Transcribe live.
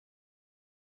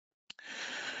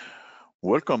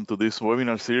Welcome to this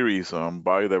webinar series on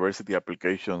biodiversity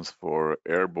applications for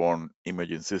airborne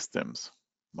imaging systems.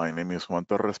 My name is Juan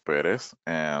Torres-Pérez,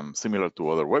 and similar to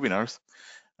other webinars,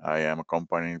 I am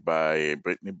accompanied by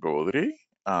Britnay Beaudry,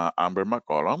 Amber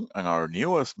McCullum, and our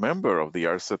newest member of the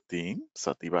ARSET team,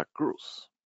 Sativa Cruz.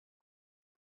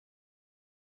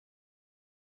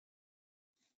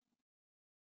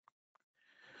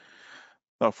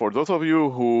 Now, for those of you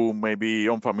who may be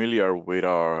unfamiliar with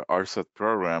our ARSET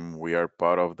program, we are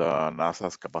part of the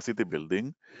NASA's capacity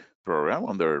building program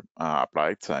under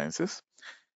Applied Sciences,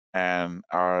 and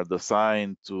are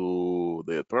designed to,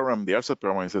 the ARSET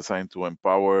program is designed to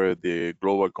empower the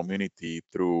global community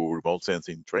through remote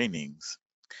sensing trainings.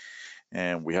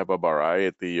 And we have a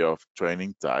variety of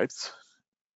training types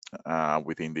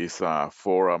within these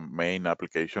four main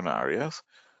application areas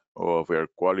of air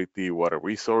quality, water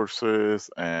resources,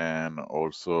 and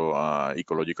also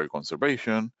ecological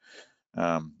conservation,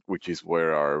 which is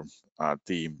where our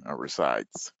team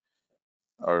resides.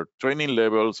 Our training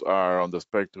levels are on the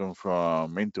spectrum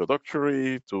from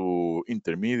introductory to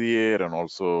intermediate and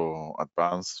also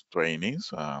advanced trainings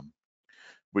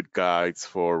with guides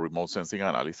for remote sensing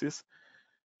analysis.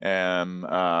 And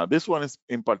this one is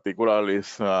in particular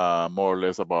is more or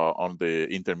less about on the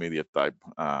intermediate type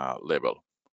level.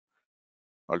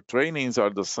 Our trainings are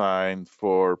designed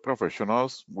for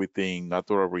professionals within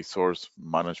natural resource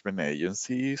management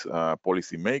agencies,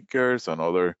 policymakers, and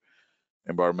other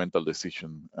environmental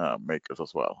decision makers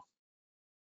as well.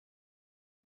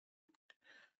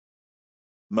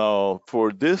 Now,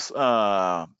 for this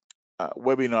webinar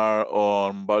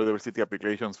on biodiversity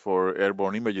applications for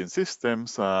airborne imaging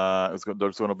systems, there's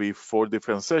going to be 4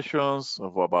 different sessions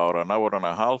of about an hour and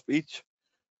a half each.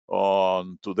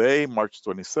 On today, March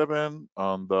 27,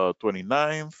 on the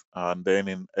 29th, and then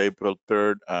in April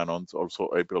 3rd, and on also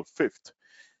April 5th.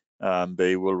 And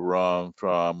they will run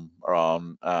from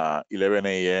around 11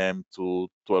 a.m. to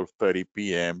 12:30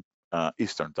 p.m.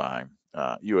 Eastern Time,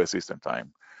 U.S. Eastern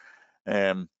Time.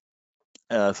 And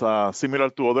similar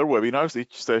to other webinars,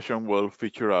 each session will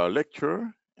feature a lecture,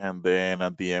 and then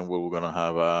at the end, we're going to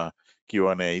have a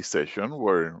Q&A session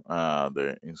where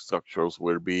the instructors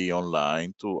will be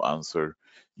online to answer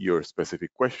your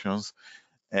specific questions.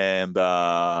 And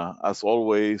as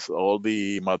always, all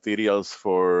the materials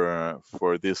for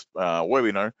this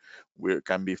webinar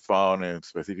can be found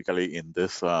specifically in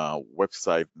this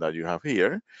website that you have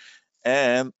here.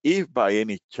 And if by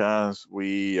any chance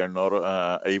we are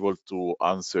not able to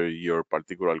answer your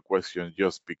particular question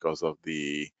just because of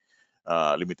the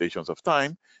limitations of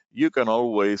time, you can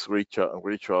always reach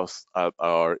us at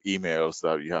our emails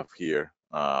that you have here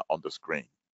on the screen.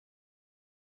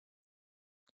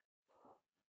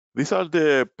 These are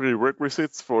the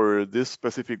prerequisites for this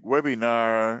specific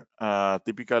webinar.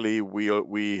 Typically,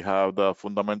 we have the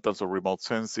fundamentals of remote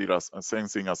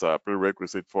sensing as a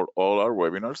prerequisite for all our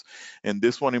webinars. And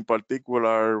this one in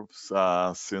particular,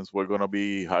 since we're going to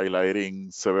be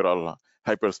highlighting several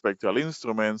hyperspectral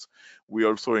instruments, we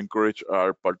also encourage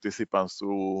our participants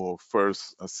to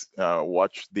first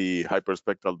watch the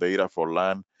hyperspectral data for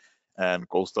land and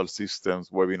coastal systems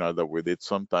webinar that we did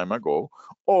some time ago,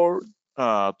 or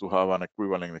to have an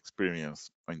equivalent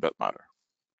experience in that matter.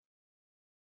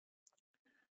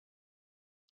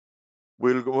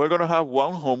 We're going to have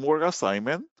one homework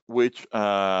assignment, which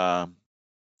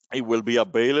it will be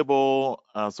available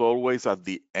as always at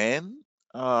the end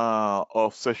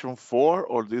of session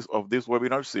 4 of this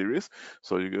webinar series.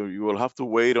 So you will have to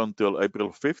wait until April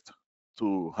 5th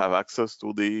to have access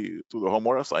to the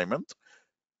homework assignment.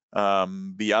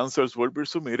 The answers will be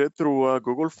submitted through a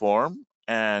Google form,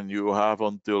 and you have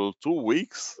until 2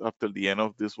 weeks after the end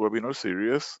of this webinar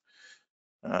series,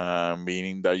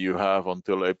 meaning that you have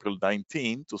until April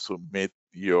 19 to submit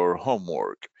your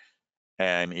homework.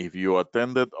 And if you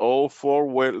attended all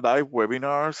 4 live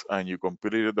webinars and you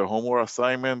completed the homework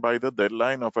assignment by the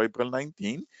deadline of April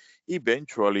 19,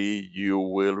 eventually you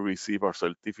will receive a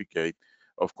certificate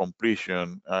of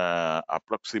completion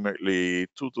approximately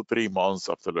 2 to 3 months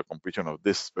after the completion of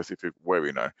this specific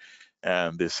webinar.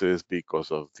 And this is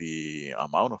because of the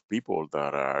amount of people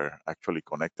that are actually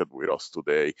connected with us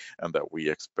today and that we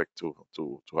expect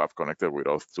to have connected with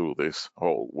us through this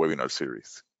whole webinar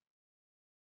series.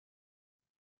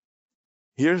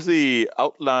 Here's the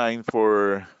outline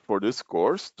for this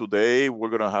course. Today, we're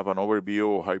going to have an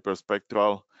overview of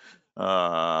hyperspectral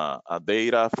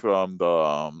data from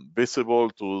the visible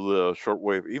to the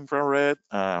shortwave infrared,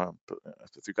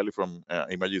 specifically from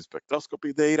imaging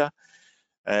spectroscopy data.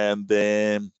 And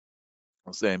then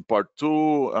in part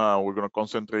 2, we're going to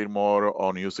concentrate more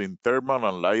on using thermal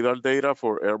and LiDAR data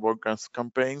for airborne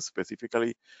campaigns,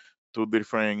 specifically two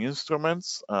different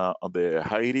instruments, the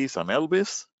HIRIS and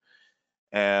ELVIS.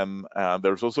 And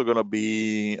there's also going to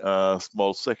be a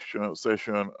small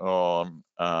session on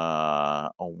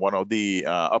one of the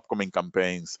upcoming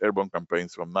campaigns, airborne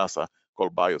campaigns from NASA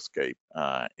called Bioscape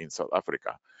in South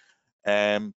Africa.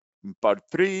 And in part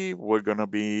 3, we're going to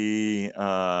be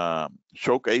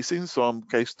showcasing some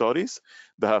case studies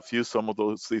that have used some of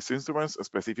these instruments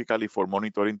specifically for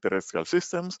monitoring terrestrial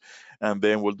systems. And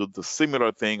then we'll do the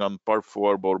similar thing on part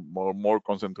 4, but more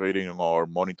concentrating on our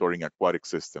monitoring aquatic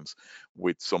systems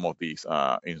with some of these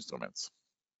instruments.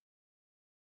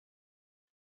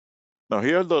 Now,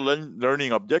 here are the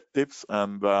learning objectives,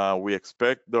 and we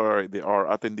expect our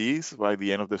attendees by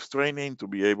the end of this training to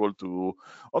be able to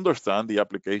understand the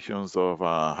applications of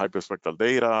hyperspectral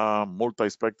data,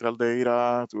 multispectral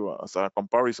data, as a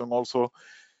comparison also,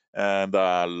 and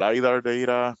LiDAR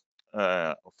data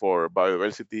for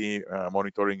biodiversity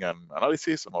monitoring and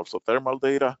analysis, and also thermal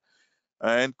data,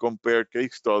 and compare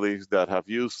case studies that have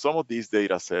used some of these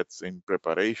data sets in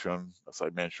preparation, as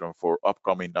I mentioned, for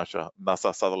upcoming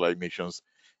NASA satellite missions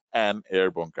and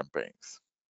airborne campaigns.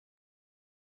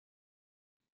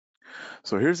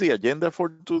 So here's the agenda for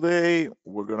today.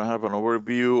 We're going to have an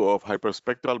overview of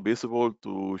hyperspectral visible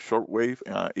to shortwave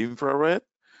infrared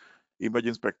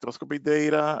imaging spectroscopy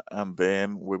data, and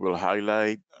then we will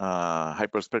highlight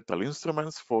hyperspectral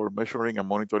instruments for measuring and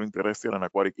monitoring terrestrial and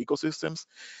aquatic ecosystems,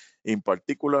 in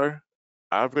particular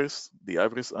the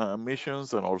AVIRIS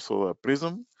missions and also the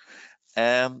PRISM.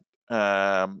 And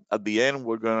at the end,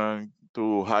 we're going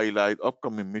to highlight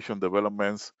upcoming mission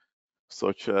developments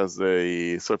such as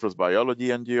the Surface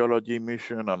Geology and Geology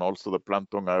mission, and also the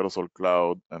Plankton Aerosol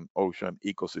Cloud and Ocean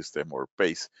Ecosystem, or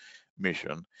PACE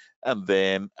mission. And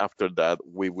then after that,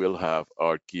 we will have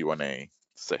our Q&A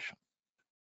session.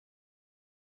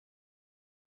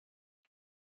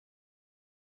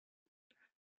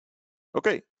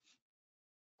 Okay.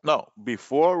 Now,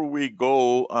 before we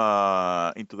go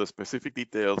into the specific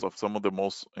details of some of the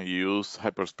most used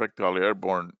hyperspectral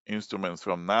airborne instruments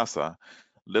from NASA,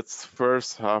 let's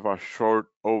first have a short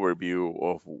overview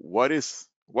of what is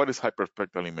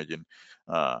hyperspectral imaging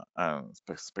and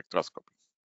spectroscopy.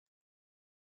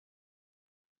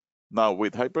 Now,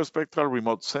 with hyperspectral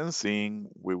remote sensing,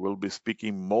 we will be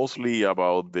speaking mostly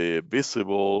about the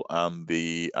visible and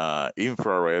the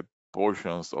infrared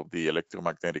portions of the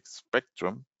electromagnetic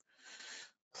spectrum.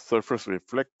 Surface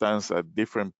reflectance at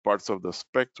different parts of the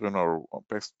spectrum or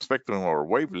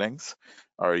wavelengths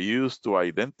are used to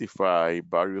identify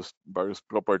various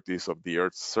properties of the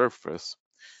Earth's surface.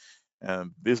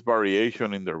 And this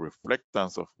variation in the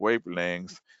reflectance of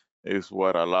wavelengths is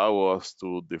what allows us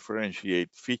to differentiate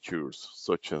features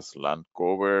such as land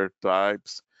cover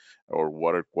types or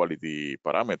water quality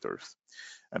parameters.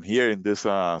 And here in this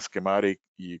schematic,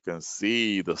 you can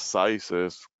see the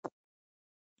sizes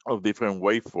of different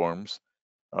waveforms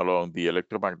along the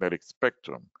electromagnetic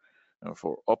spectrum. And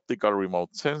for optical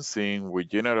remote sensing, we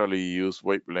generally use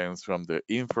wavelengths from the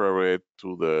infrared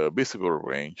to the visible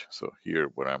range. So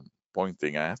here what I'm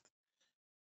pointing at.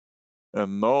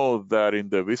 And know that in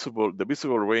the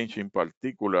visible range in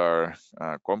particular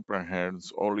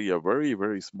comprehends only a very,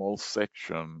 very small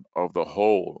section of the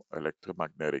whole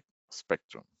electromagnetic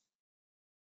spectrum.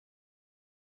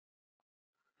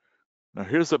 Now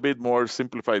here's a bit more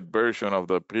simplified version of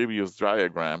the previous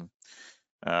diagram.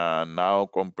 Now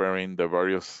comparing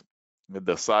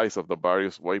the size of the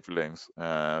various wavelengths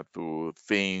to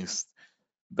things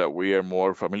that we are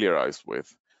more familiarized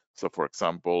with. So, for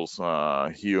example,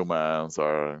 humans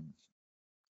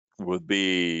would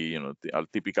be,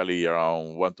 typically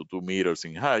around 1 to 2 meters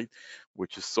in height,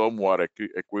 which is somewhat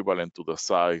equivalent to the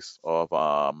size of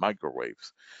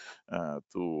microwaves,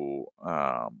 to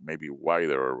maybe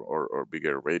wider or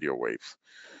bigger radio waves.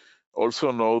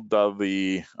 Also note that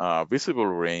the visible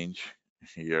range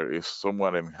here is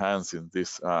somewhat enhancing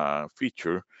this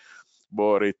feature,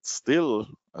 but it's still,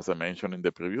 as I mentioned in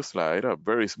the previous slide, a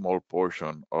very small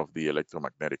portion of the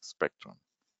electromagnetic spectrum.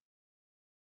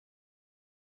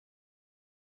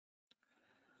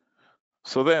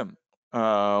 So then,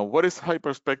 what is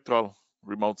hyperspectral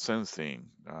remote sensing?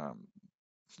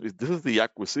 This is the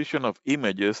acquisition of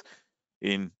images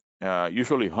in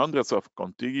usually hundreds of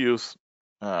contiguous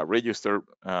registered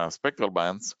spectral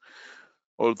bands.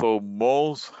 Although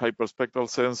most hyperspectral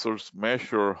sensors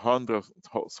measure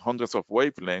hundreds of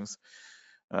wavelengths,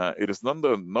 it is not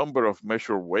the number of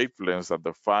measured wavelengths that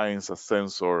defines a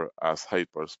sensor as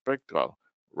hyperspectral.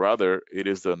 Rather, it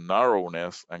is the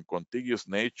narrowness and contiguous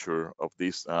nature of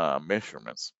these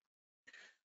measurements.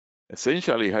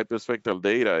 Essentially, hyperspectral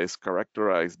data is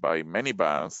characterized by many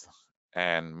bands,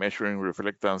 and measuring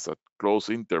reflectance at close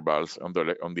intervals on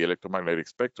the electromagnetic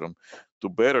spectrum to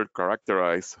better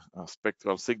characterize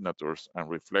spectral signatures and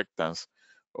reflectance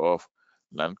of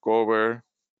land cover,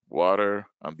 water,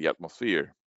 and the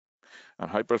atmosphere. And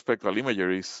hyperspectral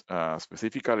imagery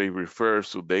specifically refers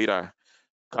to data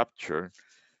captured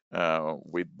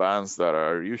with bands that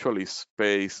are usually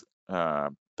spaced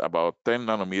about 10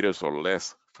 nanometers or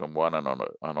less from one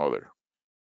another.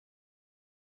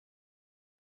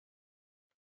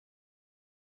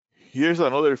 Here's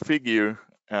another figure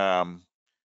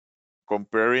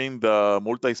comparing the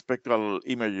multispectral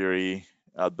imagery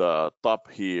at the top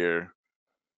here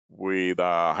with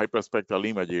hyperspectral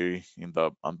imagery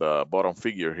on the bottom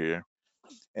figure here.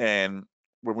 And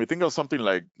when we think of something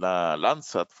like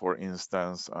Landsat, for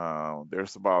instance,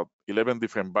 there's about 11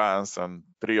 different bands, and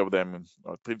 3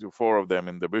 to 4 of them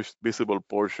in the visible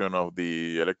portion of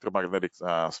the electromagnetic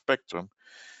spectrum.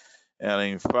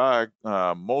 And in fact,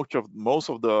 most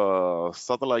of the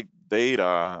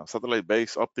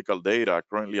satellite-based optical data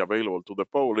currently available to the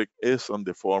public is in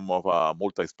the form of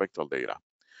multispectral data.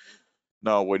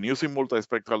 Now, when using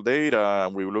multispectral data,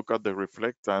 we look at the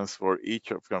reflectance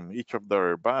from each of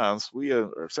their bands, we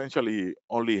essentially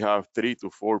only have 3 to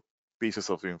 4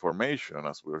 pieces of information,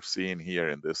 as we're seeing here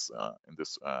in this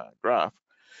graph.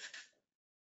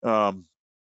 But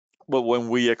when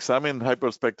we examine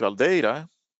hyperspectral data,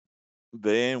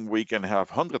 then we can have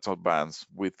hundreds of bands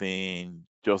within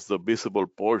just the visible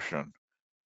portion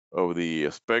of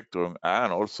the spectrum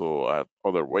and also at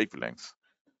other wavelengths.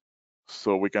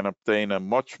 So we can obtain a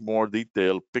much more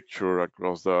detailed picture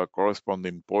across the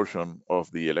corresponding portion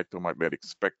of the electromagnetic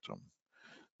spectrum.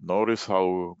 Notice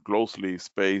how closely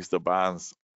spaced the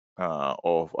bands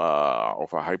of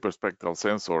a hyperspectral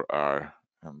sensor are,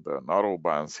 and the narrow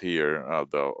bands here of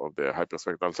the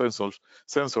hyperspectral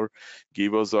sensor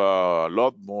give us a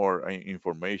lot more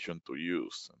information to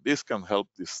use. This can help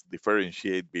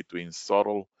differentiate between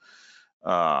subtle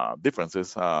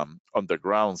differences on the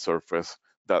ground surface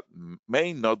that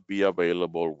may not be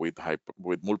available with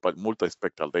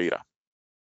multispectral data.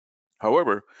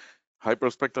 However,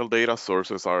 hyperspectral data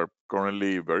sources are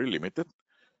currently very limited.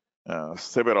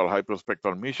 Several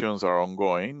hyperspectral missions are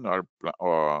ongoing or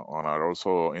are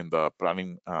also in the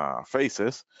planning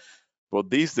phases, but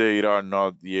these data are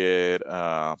not yet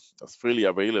as freely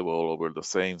available over the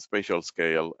same spatial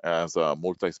scale as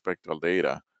multispectral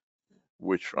data,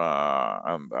 which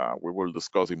we will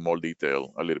discuss in more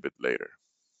detail a little bit later.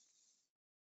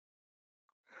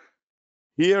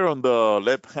 Here on the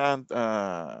left-hand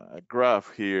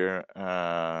graph here,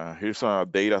 here's a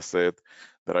data set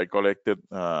that I collected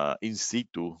in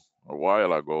situ a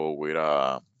while ago with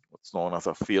what's known as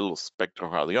a field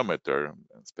spectroradiometer,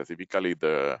 specifically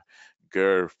the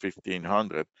GER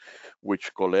 1500,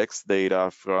 which collects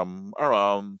data from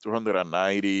around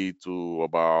 290 to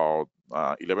about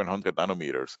 1100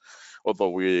 nanometers. Although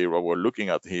what we're looking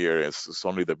at here is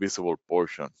only the visible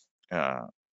portion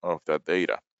of that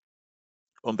data.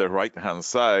 On the right-hand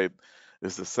side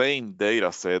is the same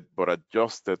data set, but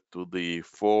adjusted to the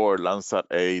 4 Landsat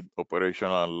 8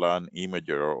 operational land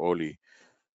imager or OLI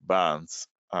bands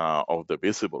of the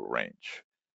visible range.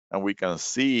 And we can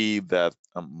see that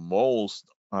most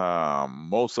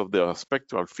of the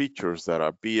spectral features that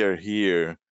appear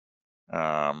here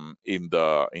in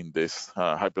this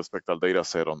hyperspectral data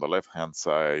set on the left-hand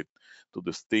side to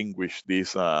distinguish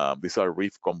these are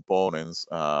reef components.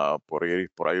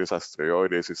 Porairis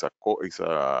asteroides is a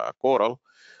coral.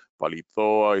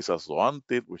 Palithoa is a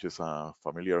zoantid, which is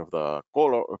familiar of the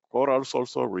corals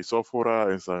also.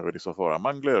 Rhizophora is a Rhizophora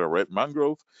mangler, a red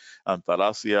mangrove. And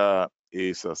Thalassia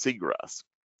is a seagrass.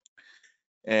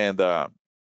 And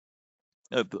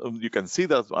you can see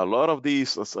that a lot of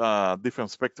these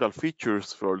different spectral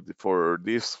features for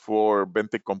these 4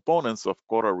 benthic components of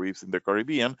coral reefs in the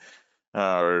Caribbean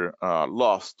are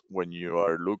lost when you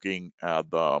are looking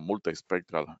at the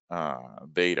multispectral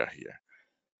data here.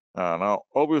 Now,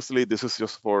 obviously, this is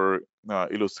just for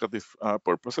illustrative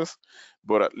purposes,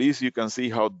 but at least you can see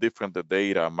how different the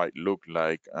data might look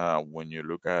like when you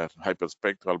look at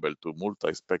hyperspectral to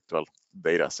multispectral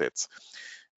data sets.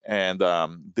 And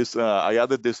I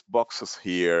added these boxes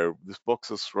here. These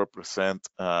boxes represent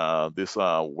these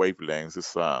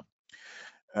wavelengths.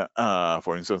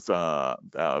 For instance,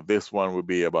 this one would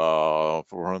be about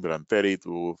 430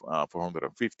 to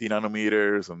 450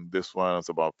 nanometers, and this one is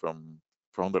about from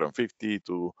 450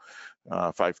 to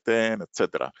 510,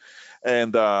 etc.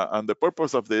 And the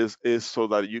purpose of this is so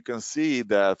that you can see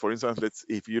that, for instance,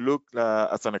 if you look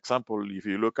as an example, if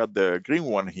you look at the green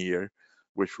one here,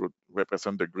 which would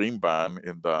represent the green band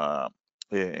in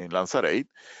in Landsat 8,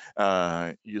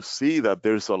 you see that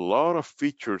there's a lot of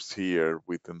features here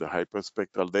within the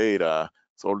hyperspectral data,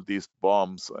 so all these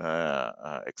bombs,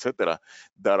 etc.,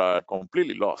 that are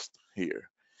completely lost here.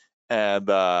 And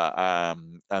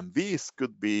these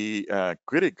could be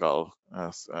critical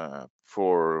as,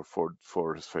 for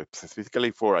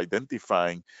specifically for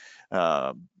identifying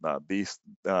these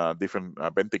different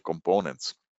benthic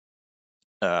components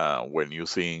when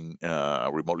using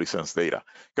remotely sensed data.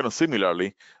 Kind of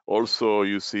similarly, also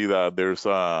you see that there's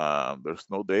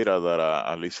no data that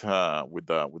at least with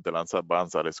the Landsat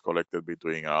bands that is collected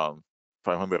between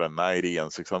 590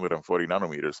 and 640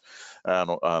 nanometers,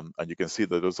 and you can see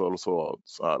that there's also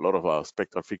a lot of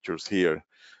spectral features here,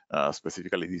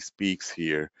 specifically these peaks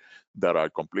here that are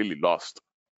completely lost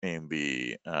in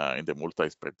the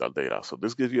multispectral data. So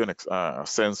this gives you a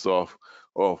sense of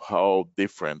how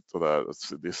different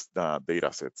these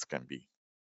data sets can be.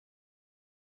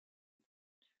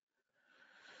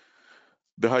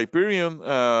 The Hyperion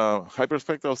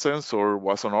hyperspectral sensor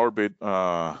was on orbit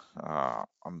on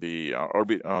the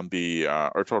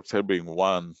Earth Observing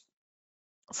 1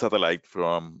 satellite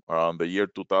from around the year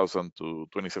 2000 to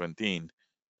 2017.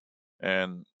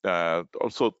 And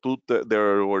also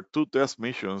there were two test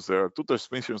missions. There are two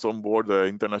test missions on board the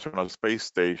International Space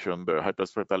Station. The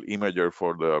hyperspectral imager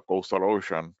for the coastal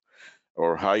ocean,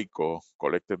 or HICO,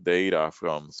 collected data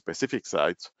from specific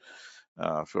sites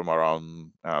from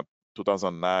around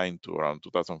 2009 to around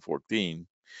 2014.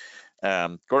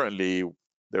 And currently,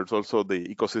 there's also the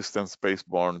Ecosystem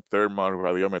Spaceborne Thermal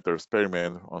Radiometer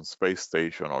Experiment on Space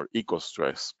Station, or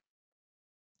EcoStress,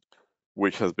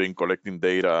 which has been collecting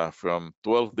data from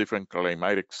 12 different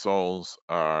climatic zones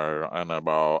and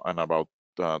about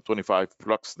 25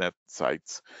 FluxNet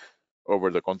sites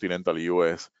over the continental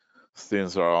US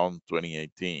since around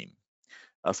 2018.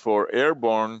 As for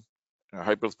Airborne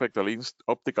hyperspectral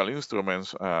optical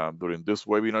instruments, during this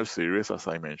webinar series, as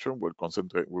I mentioned, we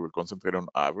will concentrate on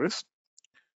AVIRIS,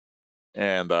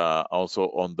 and also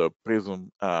on the PRISM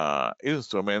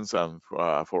instruments. And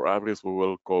for AVIRIS, we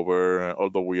will cover,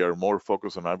 although we are more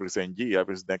focused on AVIRIS-NG,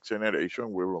 AVIRIS next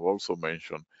generation, we will also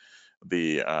mention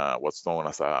the what's known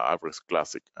as AVIRIS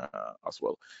Classic as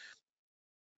well.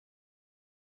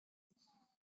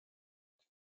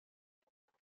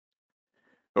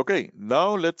 Okay,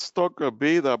 now let's talk a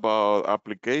bit about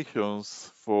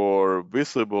applications for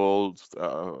visible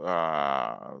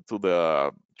to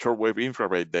the shortwave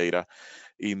infrared data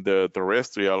in the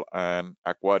terrestrial and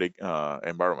aquatic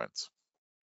environments.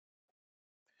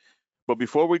 But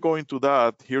before we go into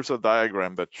that, here's a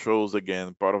diagram that shows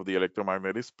again part of the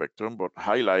electromagnetic spectrum, but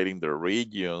highlighting the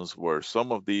regions where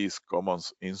some of these common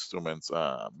instruments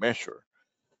measure.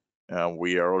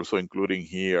 We are also including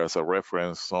here as a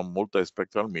reference some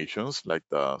multispectral missions, like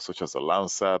such as the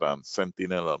Landsat and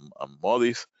Sentinel and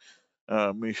MODIS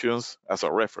missions as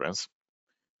a reference.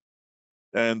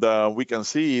 And we can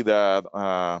see that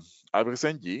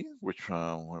AVIRIS-NG, which we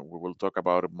will talk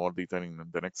about in more detail in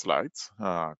the next slides,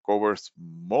 covers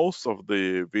most of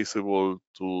the visible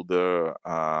to the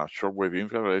shortwave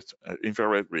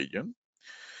infrared region,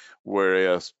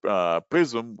 whereas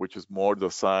PRISM, which is more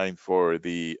designed for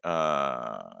the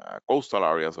coastal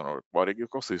areas and aquatic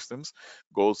ecosystems,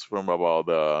 goes from about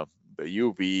the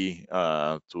UV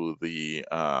to the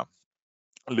a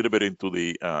little bit into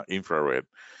the infrared.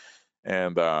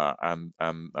 And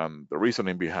the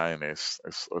reasoning behind is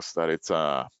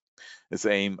that it's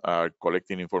aimed at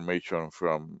collecting information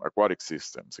from aquatic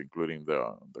systems, including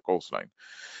the coastline.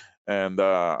 And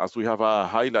as we have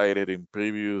highlighted in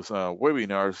previous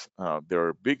webinars, there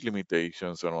are big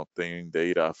limitations on obtaining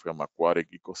data from aquatic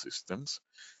ecosystems.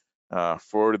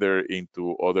 Further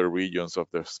into other regions of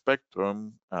the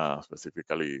spectrum,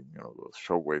 specifically, the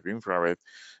shortwave infrared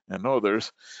and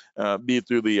others, due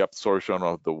to the absorption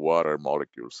of the water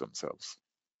molecules themselves.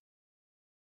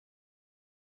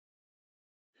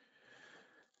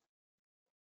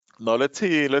 Now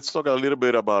let's talk a little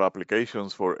bit about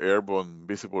applications for airborne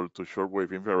visible to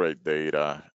shortwave infrared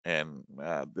data. And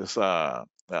this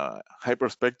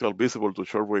hyperspectral visible to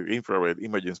shortwave infrared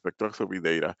imaging spectroscopy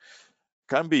data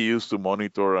can be used to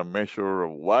monitor and measure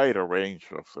a wide range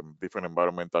of some different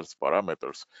environmental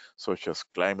parameters, such as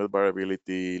climate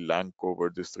variability, land cover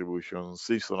distribution,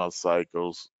 seasonal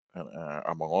cycles,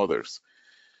 among others.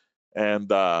 And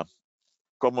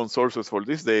common sources for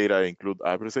this data include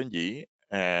AVIRIS-NG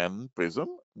and PRISM,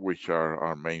 which are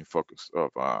our main focus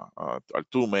of our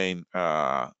two main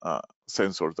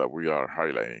sensors that we are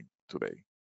highlighting today.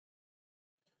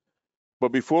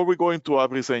 But before we go into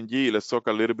AVIRIS-NG, let's talk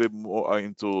a little bit more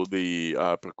into the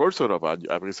precursor of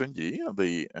AVIRIS-NG,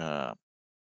 the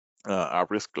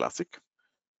AVIRIS Classic.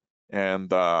 And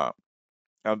the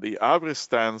AVIRIS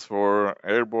stands for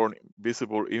Airborne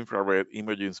Visible Infrared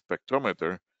Imaging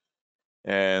Spectrometer.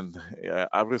 And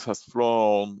AVIRIS has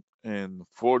flown in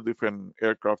 4 different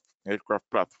aircraft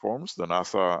platforms. The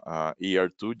NASA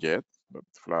ER2 jet that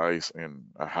flies in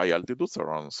high altitudes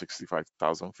around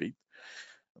 65,000 feet.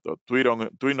 The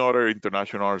Twin Otter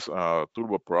International's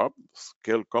turboprop,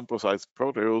 scale composites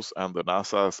Proteus, and the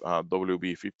NASA's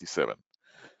WB-57.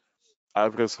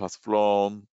 AVIRIS has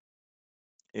flown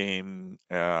in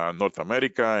North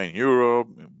America, in Europe,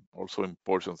 also in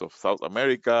portions of South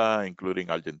America, including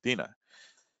Argentina.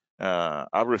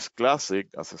 AVIRIS Classic,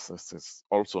 as is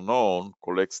also known,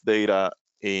 collects data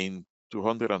in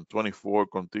 224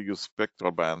 contiguous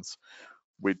spectral bands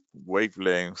with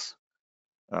wavelengths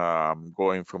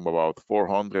going from about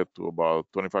 400 to about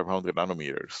 2,500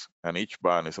 nanometers, and each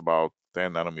band is about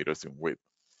 10 nanometers in width.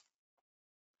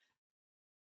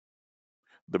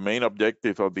 The main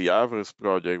objective of the AVIRIS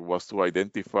project was to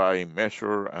identify,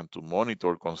 measure, and to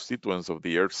monitor constituents of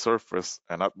the Earth's surface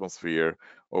and atmosphere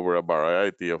over a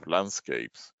variety of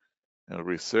landscapes. And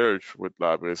research with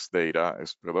AVIRIS data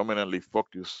is predominantly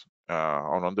focused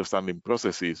on understanding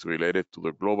processes related to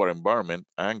the global environment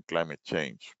and climate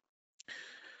change.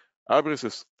 AVIRIS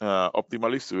is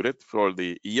optimally suited for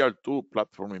the ER2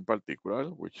 platform in particular,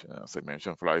 which, as I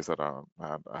mentioned, flies at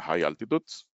high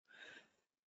altitudes.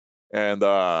 And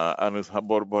as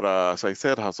I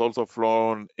said, has also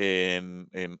flown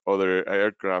in other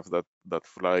aircraft that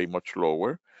fly much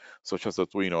lower, such as the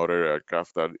Twin Otter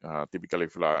aircraft that typically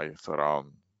flies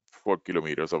around 4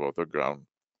 kilometers above the ground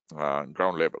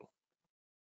level.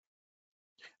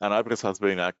 And AVIRIS has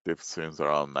been active since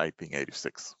around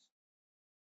 1986.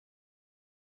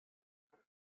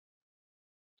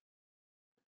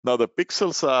 Now, the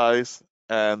pixel size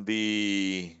and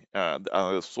the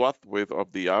swath width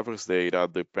of the AVIRIS data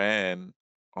depend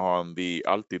on the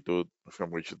altitude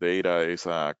from which data is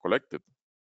collected.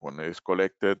 When it is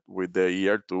collected with the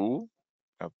ER2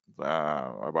 at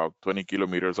about 20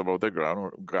 kilometers above the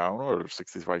ground or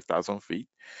 65,000 feet,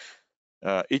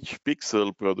 each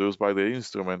pixel produced by the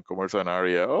instrument covers an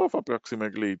area of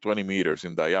approximately 20 meters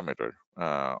in diameter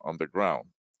on the ground,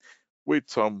 with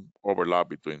some overlap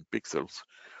between pixels.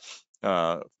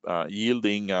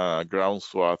 Yielding a ground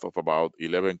swath of about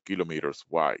 11 kilometers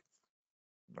wide.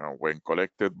 Now, when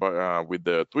collected with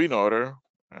the Twin Otter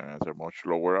at a much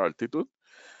lower altitude,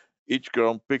 each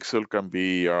ground pixel can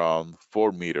be around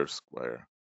 4 meters square,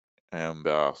 and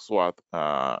the swath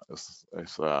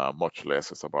is much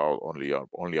less. It's about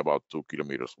only about 2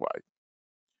 kilometers wide.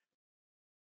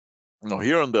 Now,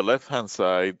 here on the left-hand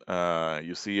side,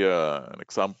 you see an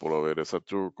example of it. It's a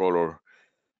true color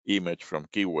image from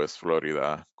Key West,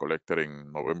 Florida, collected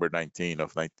in November 19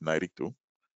 of 1992.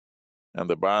 And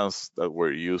the bands that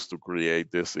were used to create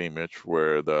this image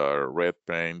were the red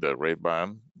paint, the red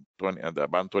band, and the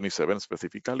band 27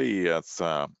 specifically at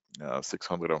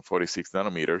 646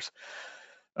 nanometers.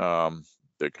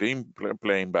 The green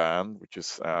plane band, which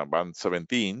is band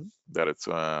 17, that it's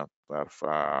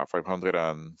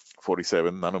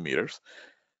 547 nanometers.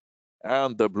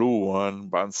 And the blue one,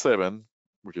 band 7,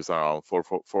 which is around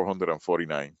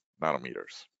 449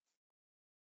 nanometers.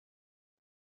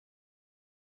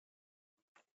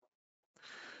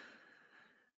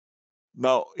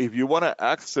 Now, if you want to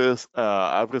access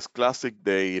AVIRIS Classic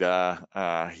data,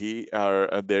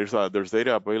 there's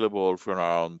data available from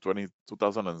around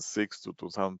 2006 to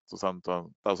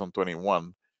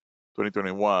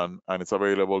 2021, and it's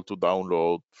available to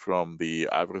download from the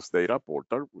AVIRIS data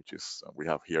portal, which is, we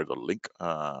have here the link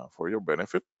for your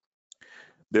benefit.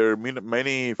 There are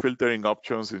many filtering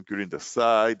options, including the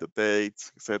site, the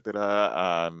dates, etc.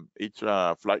 And each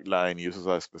flight line uses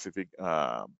a specific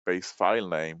base file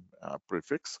name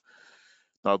prefix.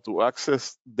 Now, to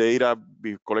access data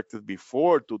collected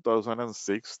before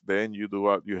 2006, then you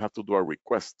have to do a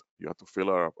request. You have to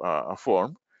fill a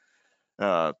form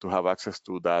to have access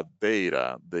to that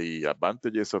data. The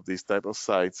advantages of these type of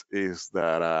sites is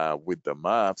that with the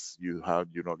maps, you can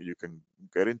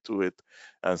get into it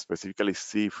and specifically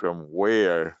see from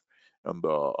where on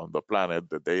the planet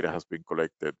the data has been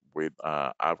collected with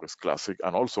AVIRIS Classic,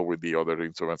 and also with the other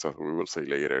instruments, as we will say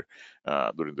later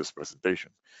during this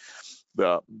presentation.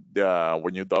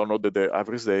 When you download the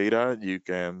AVIRIS data, you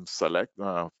can select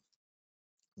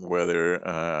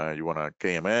whether you want a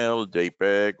KML,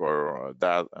 JPEG, or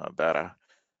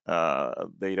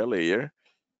data layer,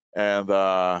 and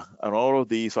all of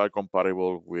these are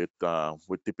compatible with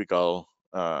typical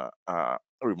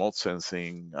remote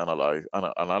sensing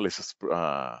analysis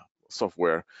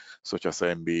software such as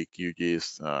MB,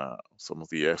 QGIS, some of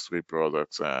the S3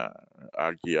 products,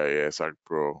 ArcGIS,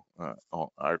 ArcPro,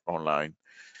 ArcOnline,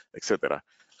 etc.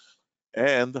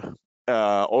 And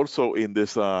also in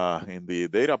this in the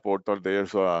data portal,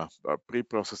 there's a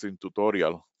pre-processing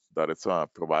tutorial that is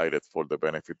provided for the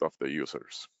benefit of the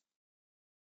users.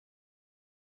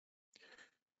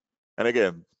 And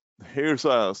again, here's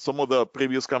some of the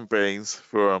previous campaigns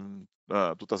from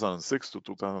 2006 to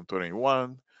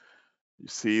 2021. You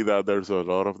see that there's a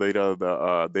lot of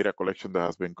data, data collection that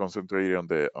has been concentrated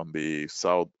on the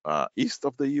south east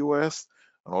of the U.S.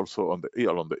 and also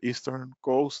along the eastern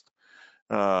coast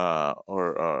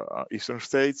or eastern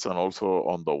states, and also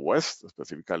on the west,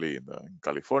 specifically in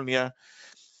California.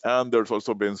 And there's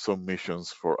also been some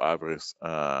missions for AVIRIS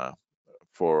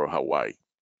for Hawaii.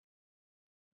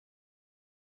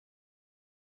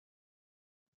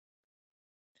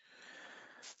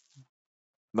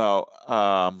 Now,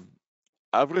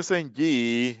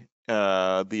 AVIRIS-NG,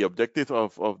 the objective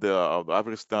of the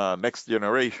AVIRIS next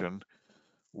generation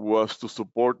was to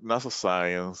support NASA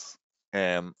science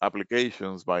and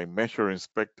applications by measuring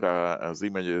spectra as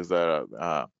images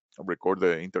that record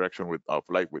the interaction of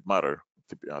light with matter,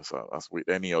 as with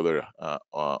any other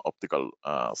optical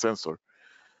sensor.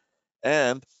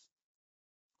 And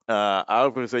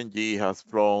AVIRIS-NG has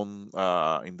flown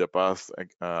in the past,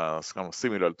 kind of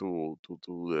similar to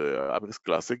the AVIRIS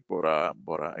Classic, but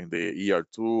in the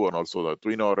ER2 and also the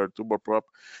Twin Otter turboprop,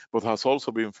 but has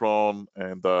also been flown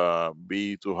in the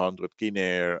B200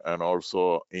 Kinnair and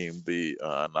also in the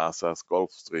NASA's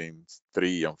Gulfstream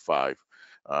 3 and 5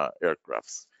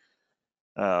 aircrafts.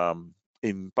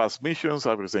 In past missions,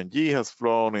 AVIRIS-NG has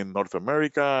flown in North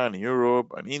America and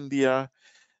Europe and India,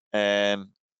 and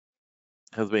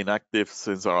has been active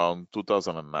since around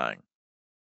 2009.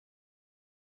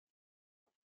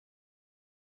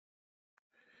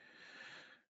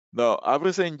 Now,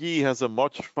 AVIRIS-NG has a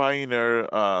much finer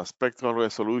spectral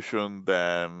resolution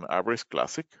than AVIRIS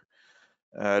Classic.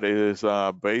 It is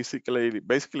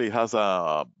basically has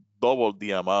double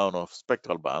the amount of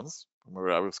spectral bands.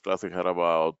 Remember, AVIRIS Classic had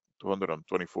about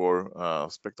 224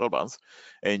 spectral bands.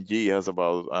 NG has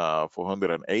about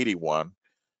 481.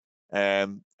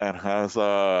 And has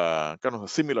a kind of a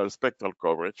similar spectral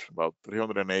coverage, about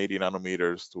 380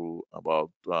 nanometers to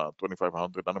about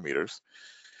 2500 nanometers.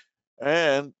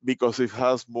 And because it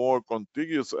has more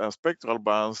contiguous spectral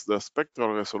bands, the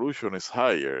spectral resolution is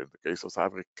higher. In the case of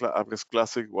AVIRIS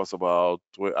Classic was about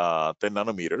 10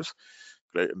 nanometers.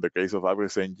 In the case of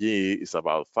AVIRIS-NG, it's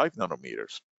about 5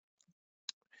 nanometers.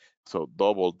 So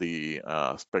double the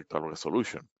spectral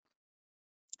resolution.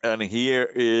 And here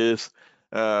is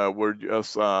we're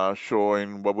just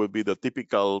showing what would be the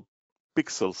typical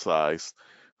pixel size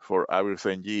for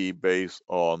AVIRIS-NG based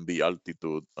on the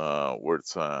altitude where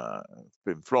it's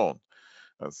been flown.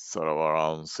 That's sort of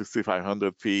around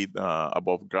 6,500 feet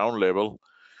above ground level.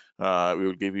 We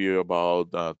will give you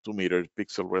about 2-meter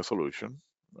pixel resolution.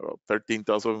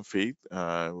 13,000 feet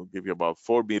will give you about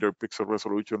 4-meter pixel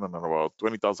resolution, and about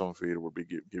 20,000 feet will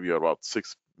give you about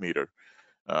 6-meter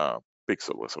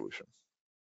pixel resolution.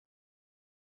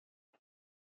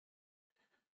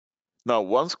 Now,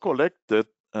 once collected,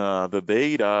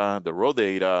 the raw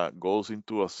data goes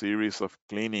into a series of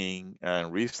cleaning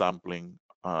and resampling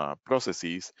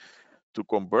processes to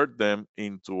convert them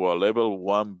into a level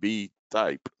 1B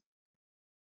type.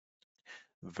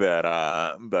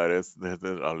 Remember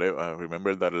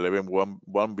that level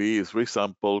 1B is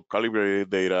resampled,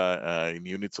 calibrated data in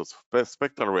units of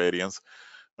spectral radiance,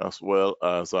 as well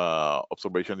as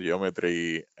observation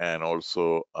geometry and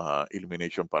also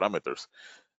illumination parameters.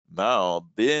 Now,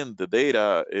 then the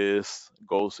data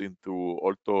goes into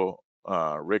auto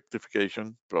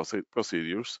rectification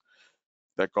procedures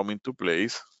that come into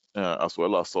place, as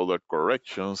well as other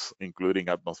corrections, including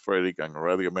atmospheric and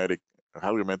radiometric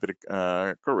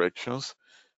corrections,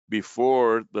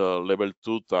 before the level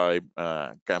 2 type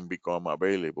can become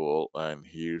available. And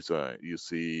here's you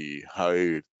see how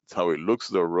it looks,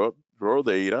 the raw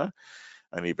data,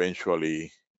 and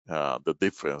eventually the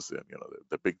difference,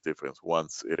 the big difference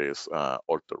once it is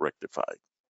auto rectified.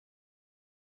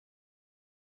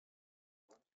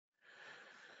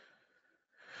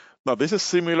 Now, this is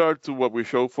similar to what we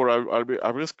showed for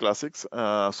AVIRIS Classics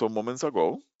some moments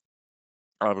ago.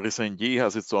 AVIRIS-NG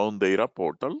has its own data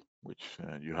portal, which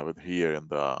you have it here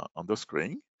on the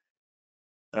screen.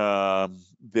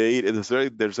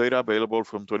 There's data available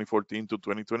from 2014 to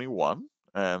 2021,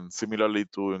 and similarly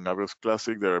to in AVIRIS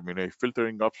Classic, there are many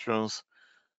filtering options.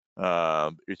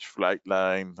 Each flight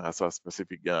line has a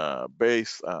specific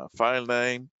base file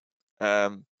name,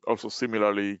 and Also,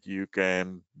 similarly, you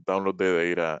can download the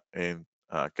data in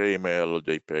KML,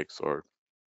 JPEGs,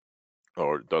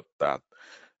 or .dat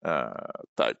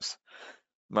types.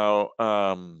 Now,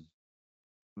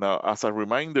 as a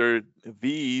reminder,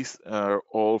 these are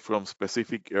all from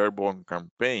specific airborne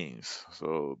campaigns.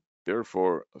 So,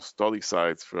 therefore, study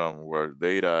sites from where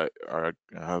data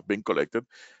have been collected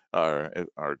are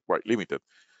quite limited.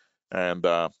 And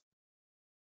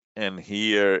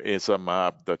here is a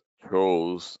map that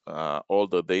shows all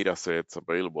the data sets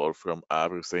available from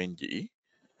AVIRIS-NG.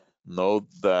 Note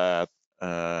that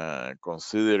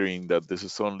considering that this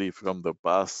is only from the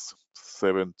past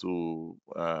 7 to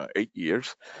 8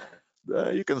 years,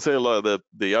 you can say that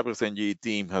the AVIRIS-NG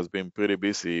team has been pretty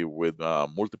busy with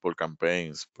multiple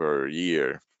campaigns per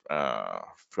year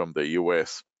from the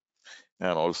US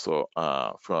and also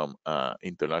from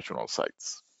international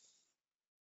sites.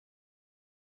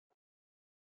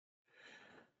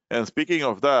 And speaking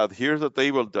of that, here's a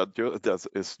table that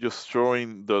is just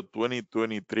showing the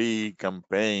 2023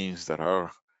 campaigns that are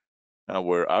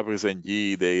where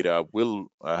AVIRIS-NG data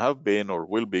will have been or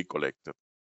will be collected.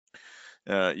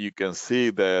 You can see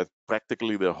that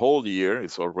practically the whole year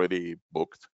is already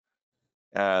booked.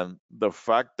 And the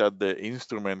fact that the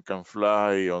instrument can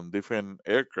fly on different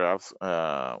aircrafts,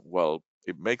 well,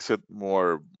 it makes it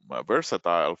more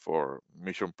versatile for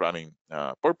mission planning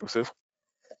purposes.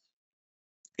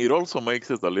 It also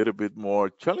makes it a little bit more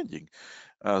challenging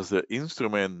as the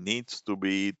instrument needs to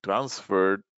be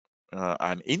transferred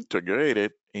and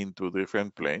integrated into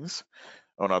different planes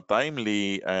on a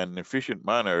timely and efficient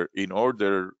manner in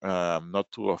order not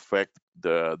to affect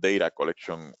the data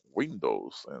collection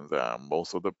windows. And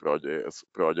most of the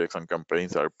projects and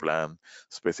campaigns are planned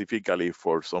specifically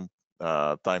for some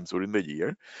times during the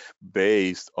year,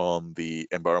 based on the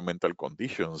environmental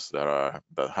conditions that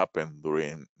happen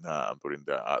during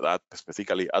that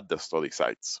specifically at the study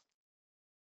sites.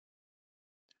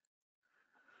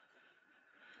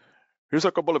 Here's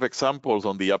a couple of examples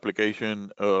on the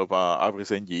application of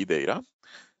AVIRIS-NG data.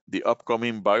 The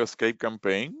upcoming Bioscape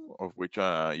campaign, of which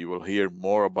you will hear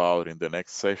more about in the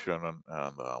next session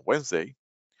on Wednesday.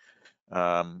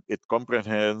 It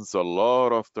comprehends a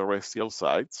lot of terrestrial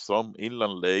sites, some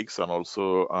inland lakes, and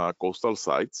also coastal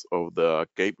sites of the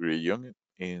Cape region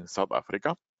in South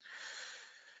Africa.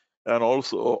 And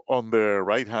also on the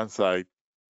right-hand side,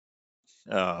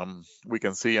 we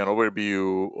can see an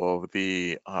overview of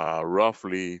the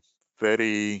roughly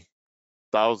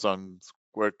 30,000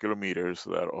 square kilometers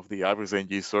of the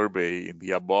AVIRIS-NG survey in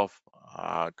the above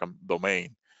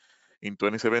domain in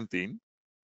 2017,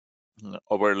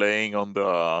 overlaying on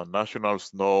the National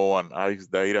Snow and Ice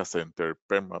Data Center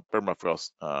permafrost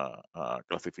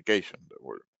classification that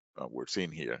we're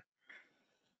seeing here.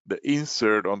 The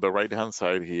insert on the right-hand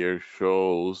side here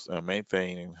shows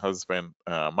methane enhancement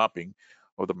mapping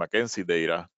of the Mackenzie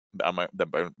data,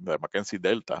 the Mackenzie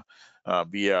Delta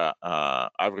via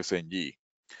AVIRIS-NG.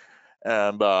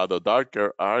 And the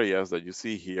darker areas that you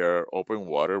see here, open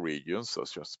water regions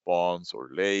such as ponds or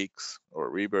lakes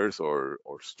or rivers or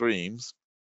streams.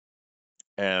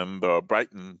 And the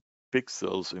brightened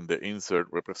pixels in the insert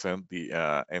represent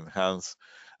the enhanced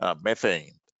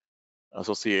methane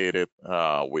associated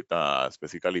with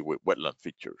specifically with wetland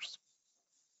features.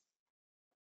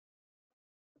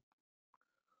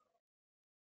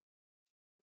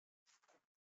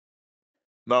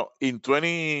 Now, in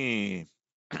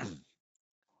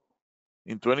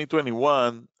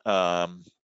 2021,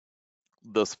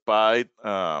 despite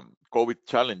COVID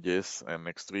challenges and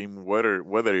extreme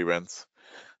weather events,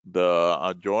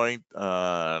 the joint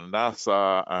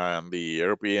NASA and the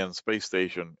European Space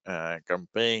Station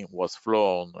campaign was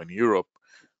flown in Europe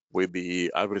with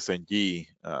the AVIRIS-NG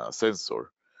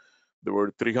sensor. There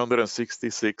were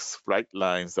 366 flight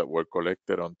lines that were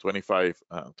collected on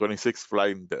 26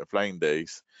 flying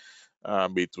days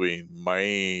between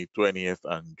May 20th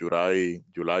and July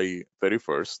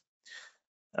 31st.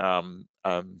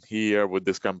 And here with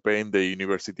this campaign, the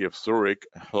University of Zurich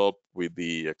helped with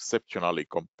the exceptionally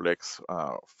complex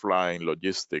flying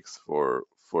logistics for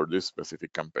this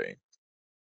specific campaign.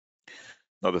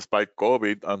 Now, despite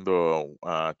COVID and the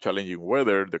challenging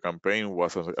weather, the campaign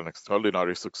was an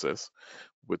extraordinary success,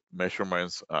 with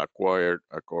measurements acquired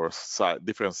across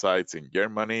different sites in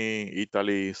Germany,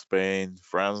 Italy, Spain,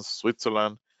 France,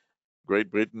 Switzerland,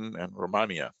 Great Britain, and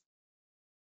Romania.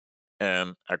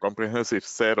 And a comprehensive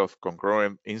set of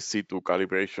concurrent in situ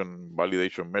calibration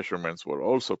validation measurements were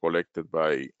also collected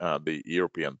by the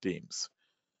European teams.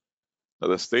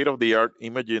 The state-of-the-art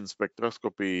imaging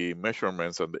spectroscopy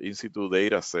measurements and the in-situ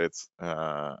data sets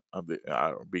are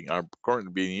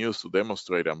currently being used to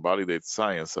demonstrate and validate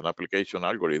science and application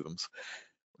algorithms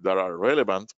that are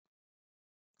relevant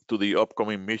to the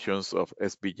upcoming missions of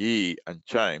SBG and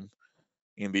CHIME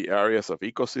in the areas of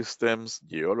ecosystems,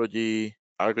 geology,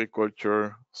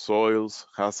 agriculture, soils,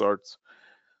 hazards,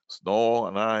 snow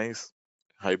and ice,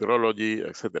 hydrology,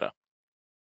 etc.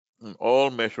 All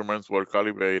measurements were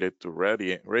calibrated to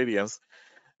radiance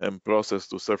and processed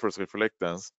to surface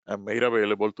reflectance and made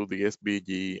available to the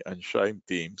SBG and SHINE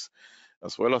teams,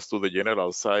 as well as to the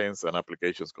general science and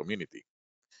applications community.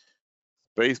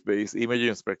 Space-based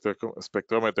imaging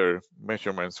spectrometer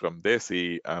measurements from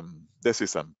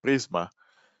DESIS and PRISMA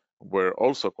were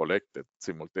also collected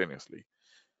simultaneously.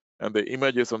 And the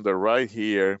images on the right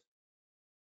here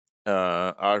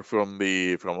are from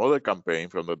other campaign,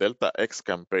 from the Delta X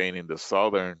campaign in the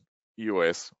southern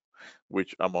US,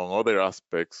 which among other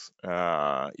aspects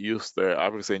used the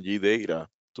AVIRIS-NG data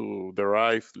to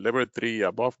derive level 3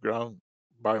 above ground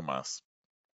biomass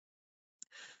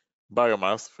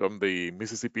from the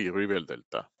Mississippi River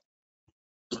Delta.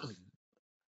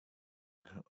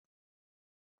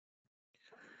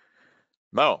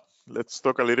 Now, let's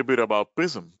talk a little bit about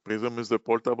PRISM. PRISM is the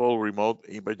portable remote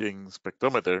imaging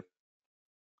spectrometer.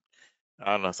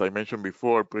 And as I mentioned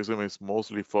before, PRISM is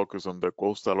mostly focused on the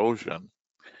coastal ocean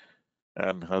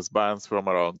and has bands from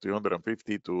around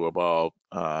 250 to about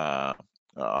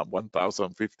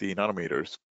 1050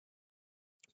 nanometers.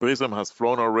 PRISM has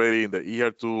flown already in the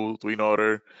ER2 Twin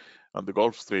Otter and the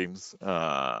Gulfstreams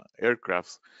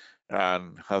aircrafts,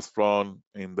 and has flown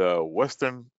in the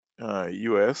western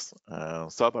US,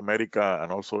 South America,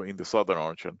 and also in the Southern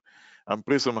Ocean. And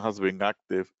PRISM has been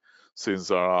active since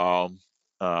around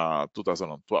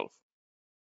 2012.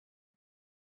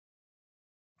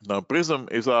 Now, PRISM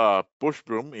is a push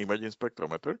broom imaging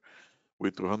spectrometer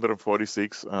with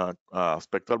 246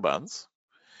 spectral bands,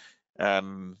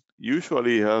 and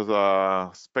usually has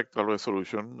a spectral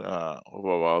resolution of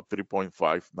about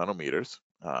 3.5 nanometers.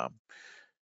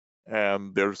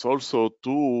 And there's also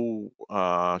two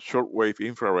shortwave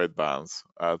infrared bands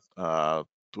at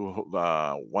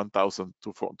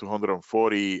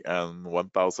 1,240 and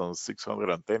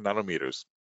 1,610 nanometers.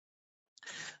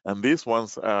 And these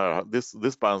ones,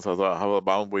 these bands have a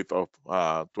bandwidth of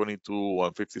 22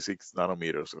 and 56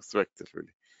 nanometers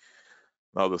respectively.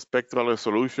 Now, the spectral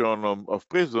resolution of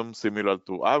PRISM, similar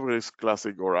to AVIRIS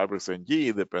Classic or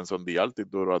AVIRIS-NG, depends on the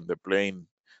altitude and the plane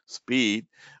speed,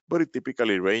 but it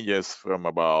typically ranges from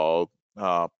about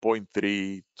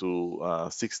 0.3 to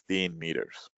 16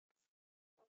 meters.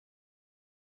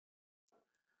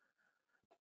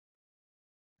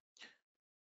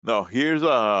 Now, here's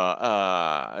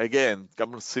again,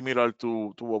 kind of similar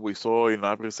to what we saw in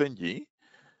AVIRIS-NG.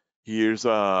 Here's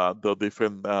the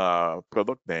different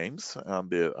product names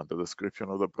and the description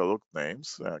of the product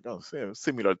names,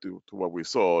 similar to what we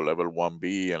saw, level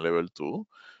 1B and level 2.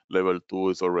 Level 2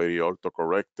 is already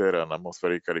auto-corrected and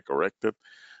atmospherically corrected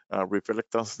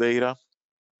reflectance data,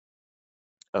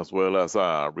 as well as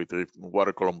retrieved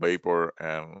water column vapor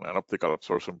and an optical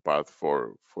absorption path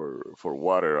for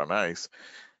water and ice.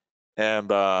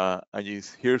 And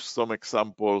here's some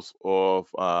examples of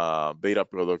data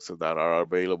products that are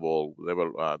available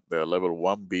the level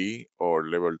 1B or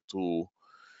level 2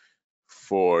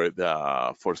 for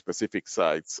specific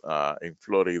sites in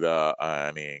Florida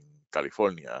and in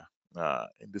California.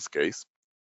 In this case,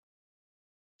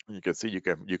 you can see you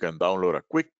can download a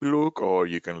quick look, or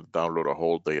you can download a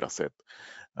whole data set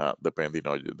depending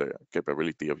on the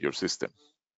capability of your system.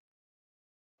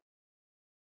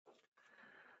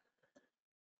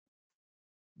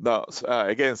 Now,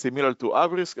 again, similar to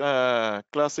AVIRIS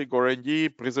Classic or NG,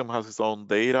 PRISM has its own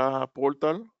data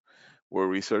portal where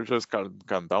researchers can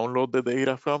download the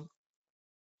data from.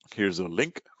 Here's a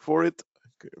link for it.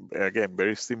 Again,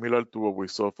 very similar to what we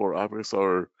saw for AVIRIS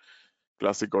or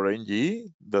Classic or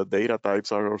NG. The data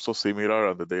types are also similar,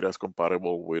 and the data is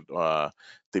compatible with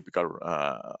typical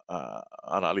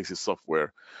analysis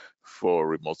software for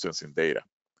remote sensing data.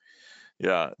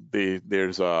 Yeah,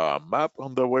 there's a map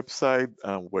on the website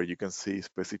where you can see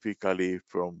specifically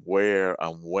from where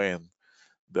and when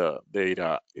the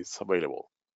data is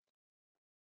available.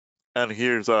 And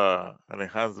here's an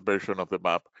enhanced version of the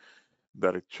map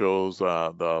that it shows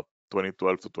the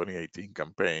 2012 to 2018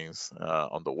 campaigns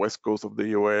on the west coast of the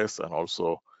US, and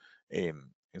also in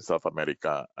South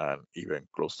America and even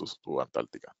close to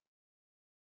Antarctica.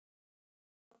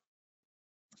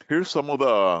 Here's some of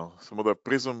the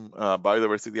PRISM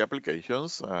biodiversity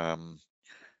applications.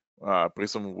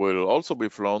 PRISM will also be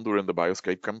flown during the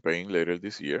Bioscape campaign later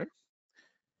this year.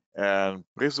 And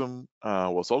PRISM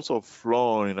was also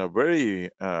flown in a very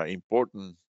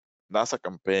important NASA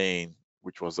campaign,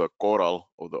 which was a coral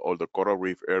or the Coral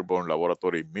Reef Airborne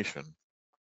Laboratory mission,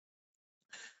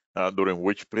 during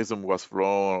which PRISM was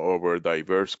flown over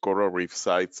diverse coral reef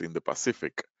sites in the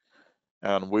Pacific.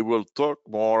 And we will talk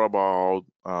more about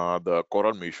the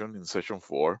coral mission in session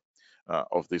 4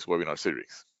 of this webinar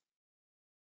series.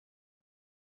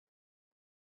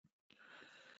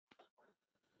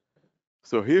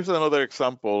 So here's another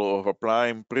example of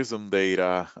applying PRISM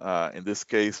data, in this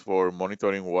case for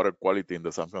monitoring water quality in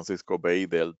the San Francisco Bay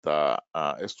Delta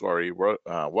estuary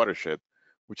watershed,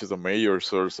 which is a major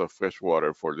source of fresh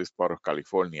water for this part of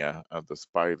California,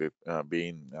 despite it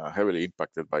being heavily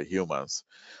impacted by humans.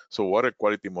 So water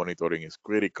quality monitoring is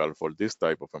critical for this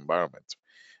type of environment.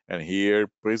 And here,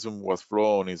 PRISM was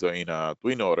flown in a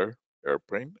twin otter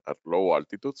airplane at low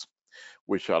altitudes,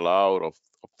 which allowed of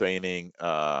obtaining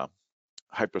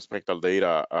hyperspectral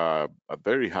data at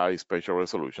very high spatial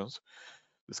resolutions.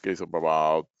 In this case of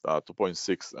about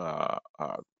 2.6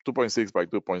 by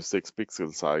 2.6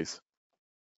 pixel size.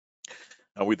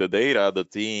 And with the data, the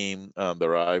team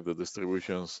derived the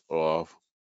distributions of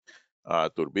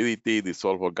turbidity,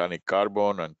 dissolved organic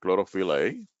carbon, and chlorophyll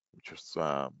A, which is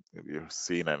you're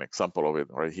seeing an example of it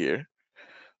right here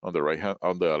on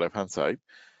the left-hand side.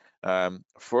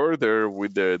 Further,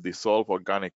 with the dissolved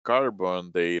organic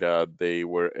carbon data, they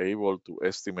were able to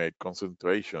estimate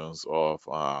concentrations of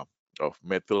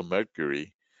methyl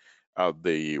mercury at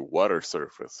the water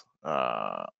surface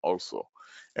also.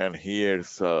 And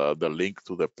here's the link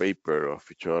to the paper of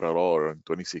Fichor et al. In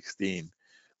 2016,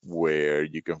 where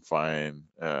you can find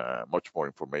much more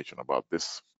information about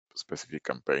this specific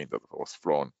campaign that was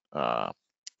flown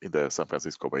in the San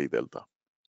Francisco Bay Delta.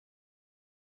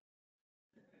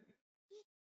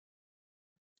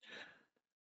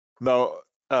 Now,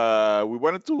 we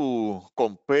wanted to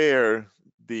compare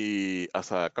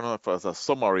as a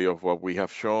summary of what we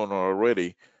have shown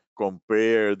already,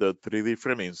 compare the three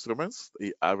different instruments,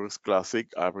 the AVIRIS Classic,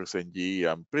 AVIRIS-NG,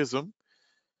 and PRISM.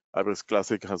 AVIRIS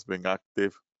Classic has been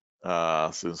active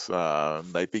since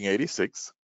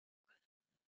 1986,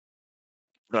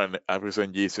 and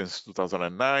AVIRIS-NG since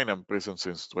 2009, and PRISM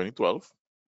since 2012.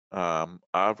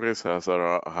 AVIRIS has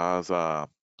a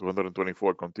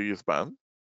 224 contiguous band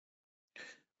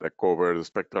that cover the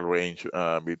spectral range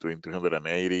between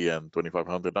 380 and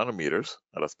 2500 nanometers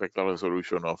at a spectral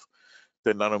resolution of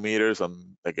 10 nanometers,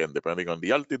 and again, depending on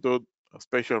the altitude, a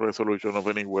spatial resolution of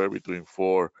anywhere between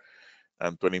 4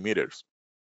 and 20 meters.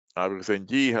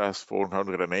 AVIRIS-NG has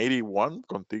 481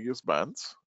 contiguous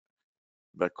bands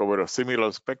that cover a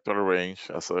similar spectral range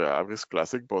as AVIRIS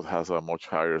Classic, but has a much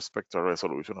higher spectral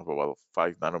resolution of about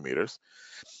 5 nanometers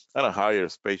and a higher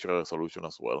spatial resolution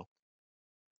as well,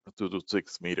 2 to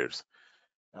 6 meters.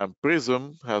 And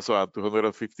PRISM has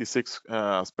 256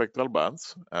 spectral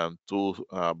bands and 2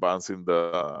 bands in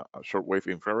the shortwave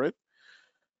infrared,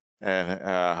 and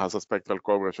has a spectral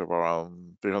coverage of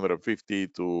around 350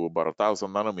 to about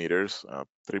 1,000 nanometers,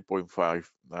 3.5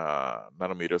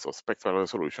 nanometers of spectral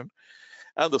resolution.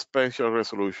 And the spatial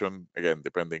resolution, again,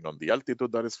 depending on the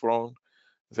altitude that is flown,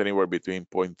 is anywhere between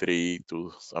 0.3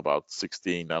 to about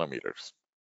 16 nanometers.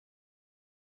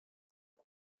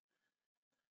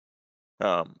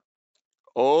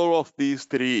 All of these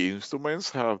three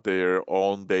instruments have their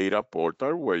own data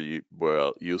portal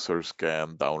where users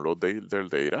can download their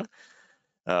data.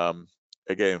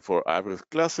 Again, for AVIRIS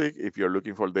Classic, if you're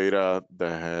looking for data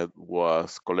that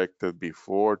was collected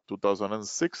before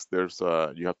 2006,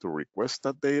 you have to request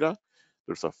that data.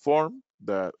 There's a form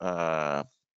that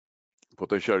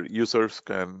potential users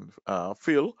can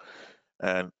fill,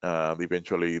 and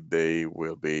eventually they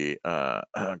will be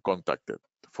contacted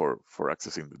for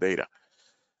accessing the data.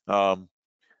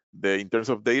 In terms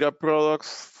of data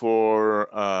products for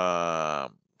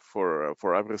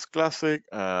AVIRIS Classic,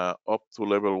 up to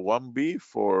level 1B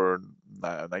for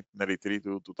 1993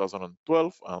 to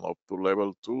 2012, and up to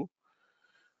level 2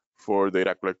 for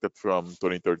data collected from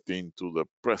 2013 to the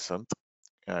present.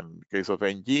 And in the case of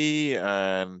NG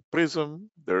and PRISM,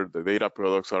 the data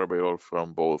products are available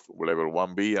from both level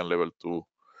 1B and level 2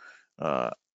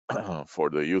 for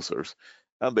the users.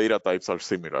 And data types are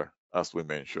similar, as we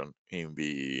mentioned in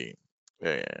the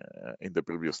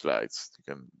previous slides.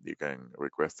 You can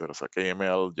request it as a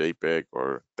KML, JPEG,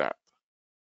 or TAT.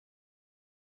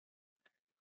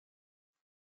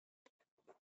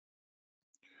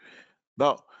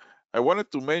 Now, I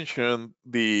wanted to mention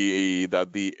that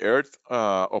the Earth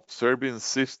Observing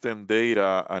System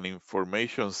Data and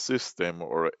Information System,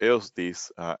 or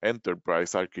EOSDIS,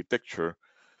 enterprise architecture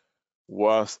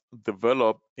was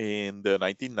developed in the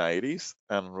 1990s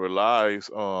and relies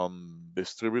on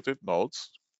distributed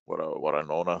nodes, what are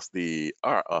known as the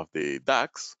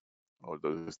DACs, or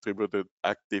the distributed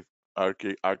active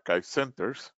archive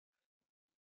centers,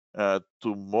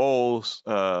 to most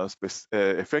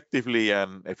effectively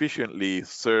and efficiently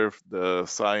serve the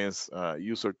science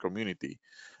user community.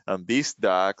 And these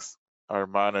DACs are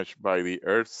managed by the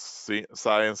Earth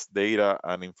Science Data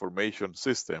and Information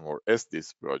System, or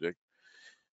ESDIS project,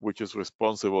 which is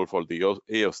responsible for the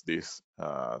EOSDIS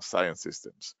science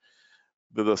systems.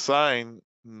 The design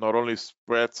not only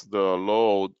spreads the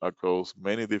load across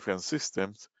many different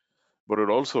systems, but it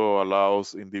also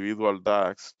allows individual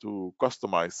DACs to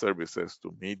customize services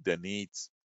to meet the needs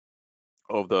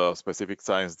of the specific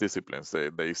science disciplines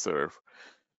they serve,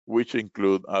 which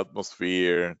include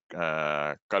atmosphere,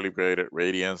 calibrated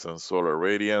radiance and solar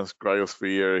radiance,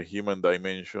 cryosphere, human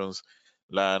dimensions,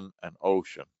 land, and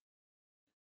ocean.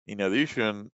 In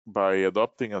addition, by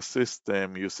adopting a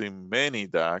system using many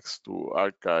DACs to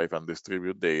archive and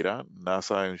distribute data,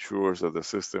 NASA ensures that the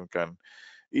system can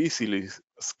easily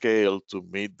scale to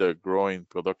meet the growing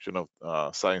production of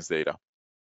science data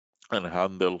and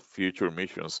handle future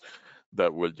missions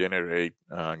that will generate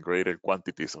greater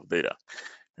quantities of data.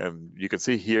 And you can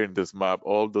see here in this map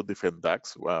all the different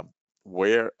DACs.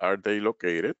 Where are they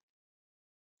located?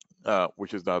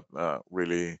 Which is not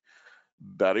really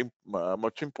that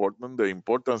much important. The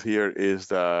importance here is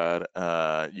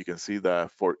that you can see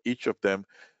that for each of them,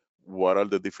 what are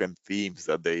the different themes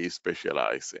that they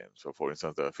specialize in. So for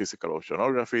instance, the physical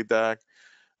oceanography DAC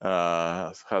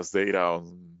has data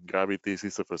on gravity, sea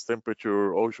surface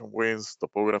temperature, ocean winds,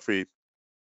 topography,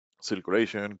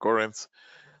 circulation, currents.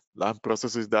 Land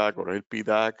processes DAC, or LP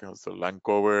DAC, has the land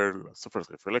cover, surface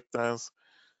reflectance,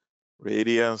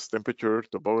 radiance, temperature,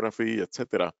 topography,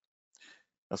 etc.,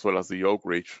 as well as the Oak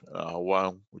Ridge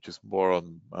one, which is more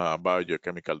on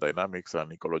biogeochemical dynamics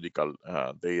and ecological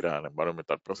data and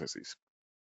environmental processes.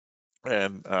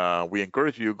 And we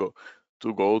encourage you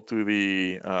to go to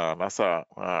the NASA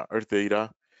Earth Data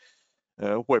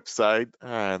website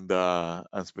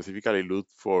and specifically look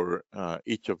for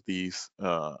each of these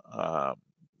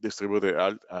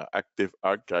distributed active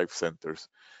archive centers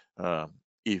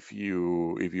if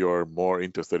you are more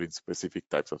interested in specific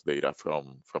types of data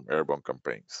from airborne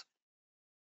campaigns.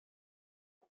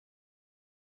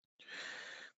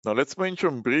 Now let's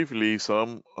mention briefly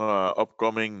some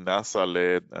upcoming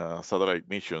NASA-led satellite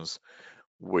missions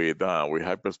with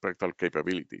hyperspectral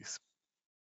capabilities.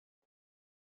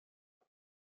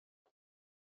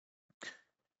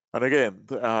 And again,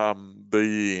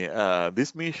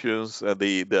 these missions,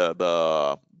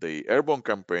 the airborne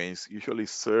campaigns usually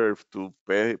serve to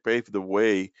pave the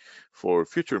way for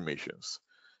future missions.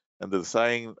 And the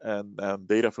design and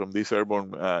data from these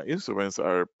airborne instruments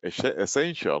are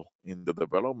essential in the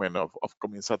development of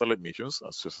upcoming satellite missions,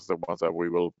 such as the ones that we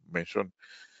will mention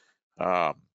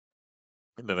um,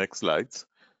 in the next slides.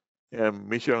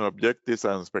 Mission objectives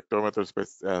and spectrometer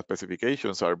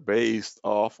specifications are based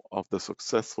off of the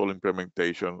successful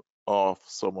implementation of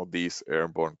some of these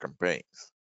airborne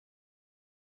campaigns.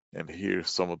 And here's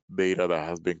some data that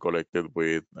has been collected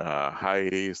with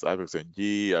HIRIS,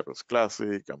 AVIRIS-NG, AVIRIS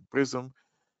Classic, and PRISM,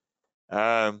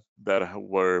 and that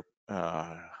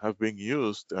have been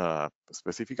used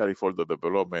specifically for the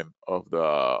development of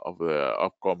the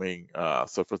upcoming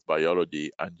surface biology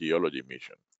and geology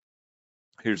mission.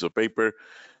 Here's a paper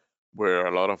where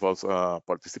a lot of us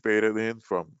participated in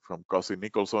from Cousin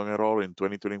Nicholson et al. In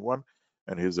 2021.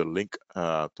 And here's a link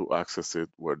to access it,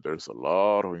 where there's a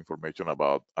lot of information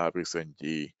about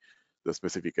AVIRIS-NG, the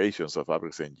specifications of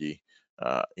AVIRIS-NG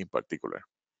in particular.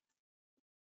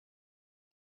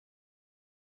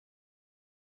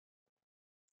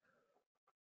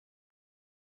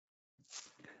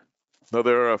 Now,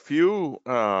 there are a few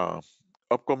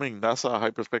upcoming NASA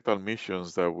hyperspectral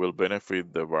missions that will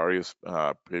benefit the various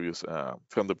previous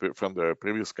from the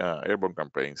previous airborne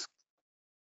campaigns.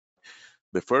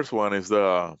 The first one is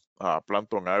the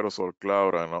Plankton Aerosol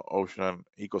Cloud and Ocean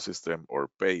Ecosystem, or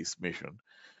PACE mission,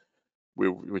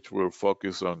 which will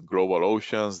focus on global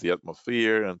oceans, the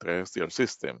atmosphere, and terrestrial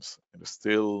systems. It's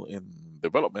still in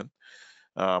development,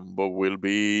 but will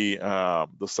be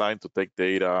designed to take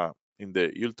data in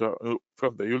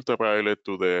from the ultraviolet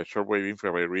to the shortwave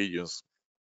infrared regions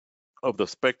of the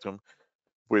spectrum,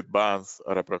 with bands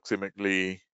at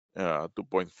approximately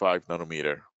 2.5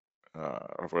 nanometer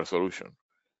of resolution.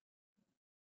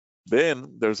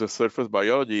 Then there's a surface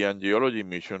biology and geology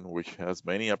mission, which has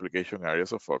many application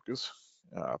areas of focus.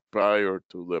 Prior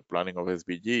to the planning of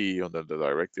SBG, under the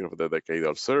directive of the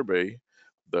Decadal Survey,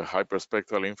 the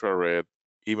hyperspectral infrared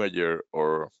imager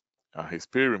or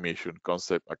HISPIRI mission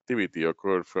concept activity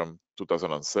occurred from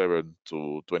 2007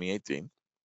 to 2018,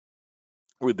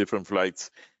 with different flights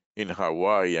in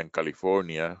Hawaii and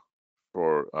California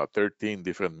for 13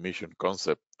 different mission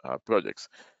concept projects.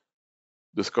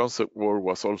 This concept work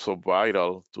was also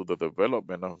vital to the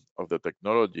development of the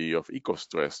technology of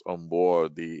eco-stress on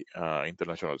board the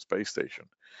International Space Station.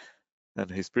 And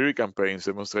his peer campaigns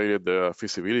demonstrated the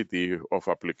feasibility of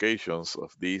applications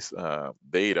of these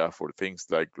data for things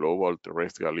like global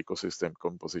terrestrial ecosystem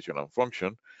composition and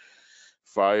function,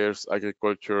 fires,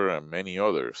 agriculture, and many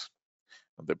others.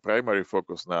 And the primary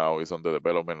focus now is on the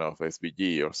development of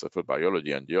SVG, or Surface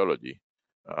Biology and Geology,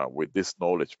 with this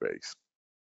knowledge base.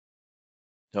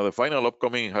 Now, the final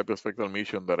upcoming hyperspectral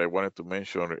mission that I wanted to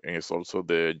mention is also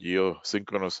the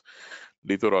Geosynchronous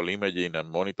Littoral Imaging and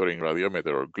Monitoring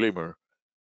Radiometer, or GLIMMER.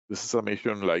 This is a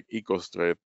mission like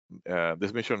EcoStress.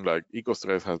 This mission, like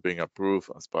EcoStress, has been approved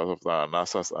as part of the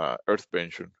NASA's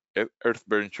Earth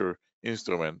Venture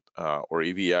Instrument, or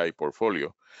EVI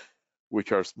portfolio,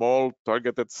 which are small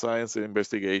targeted science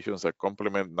investigations that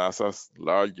complement NASA's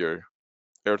larger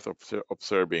Earth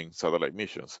observing satellite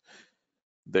missions.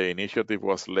 The initiative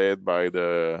was led by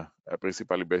the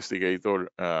principal investigator,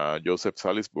 Joseph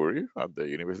Salisbury, at the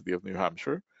University of New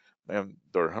Hampshire and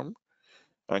Durham.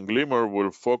 And GLIMMER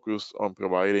will focus on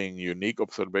providing unique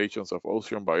observations of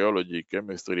ocean biology,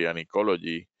 chemistry, and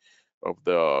ecology of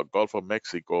the Gulf of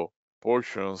Mexico,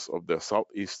 portions of the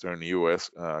southeastern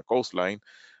US coastline,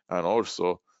 and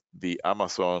also the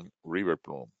Amazon River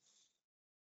plume.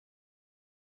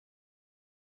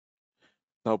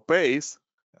 Now, PACE,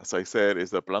 as I said,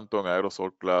 is the Plankton,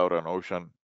 Aerosol, Cloud, and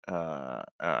Ocean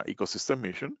Ecosystem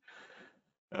Mission.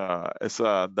 It's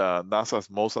the NASA's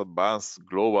most advanced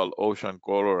global ocean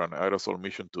color and aerosol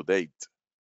mission to date.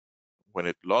 When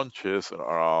it launches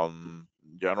around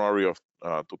January of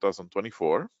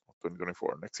 2024,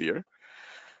 next year,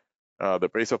 the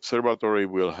PACE Observatory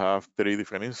will have 3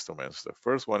 different instruments. The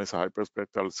first one is a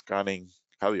hyperspectral scanning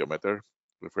hadiometer,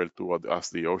 referred to as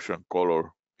the Ocean Color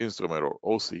Instrument, or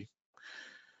OSI.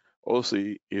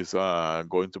 OSI is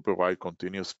going to provide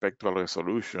continuous spectral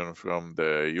resolution from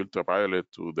the ultraviolet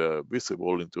to the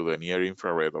visible into the near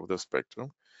infrared of the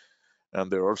spectrum.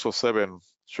 And there are also 7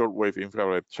 shortwave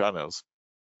infrared channels,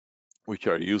 which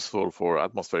are useful for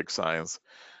atmospheric science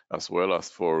as well as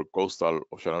for coastal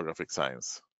oceanographic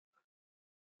science.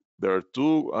 There are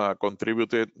 2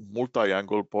 contributed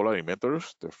multi-angle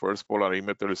polarimeters. The first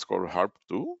polarimeter is called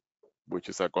HARP-2, which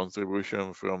is a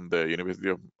contribution from the University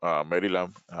of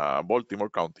Maryland, Baltimore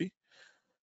County.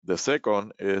 The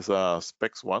second is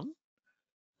SPEX-1,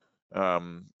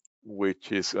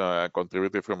 which is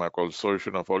contributed from a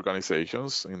consortium of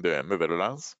organizations in the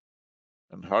Netherlands.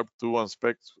 And HARP-2 and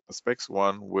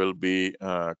SPEX-1 will be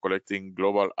collecting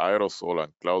global aerosol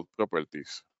and cloud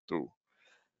properties too.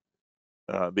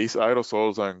 These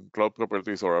aerosols and cloud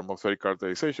properties, or atmospheric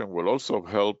characterization, will also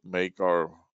help make our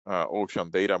ocean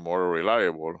data more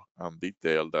reliable and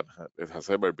detailed than it has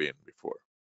ever been before.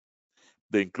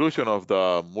 The inclusion of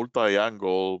the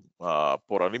multi-angle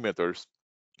polarimeters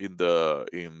in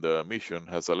the mission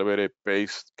has elevated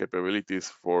PACE capabilities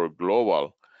for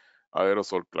global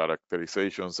aerosol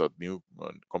characterizations at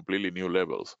completely new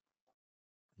levels.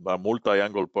 The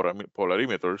multi-angle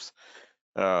polarimeters,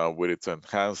 with its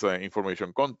enhanced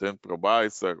information content,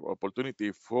 provides the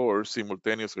opportunity for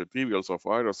simultaneous retrievals of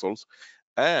aerosols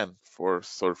and for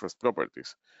surface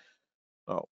properties.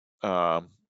 Now,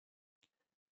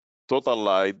 total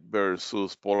light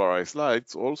versus polarized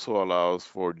lights also allows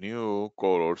for new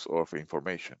colors of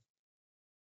information.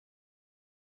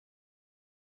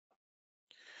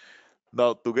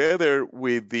 Now, together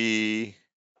with the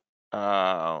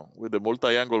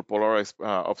multi-angle polarized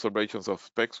observations of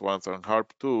SPEX-1 and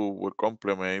HARP-2 will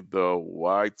complement the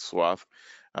wide swath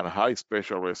and high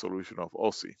spatial resolution of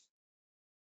OSI.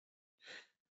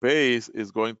 PACE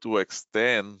is going to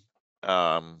extend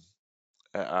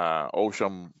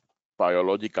ocean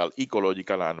biological,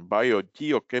 ecological, and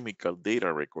biogeochemical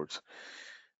data records,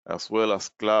 as well as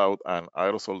cloud and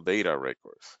aerosol data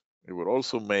records. It will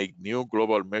also make new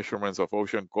global measurements of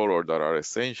ocean color that are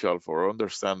essential for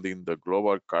understanding the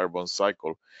global carbon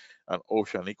cycle and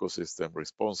ocean ecosystem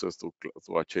responses to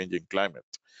a changing climate.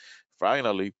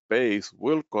 Finally, PACE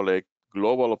will collect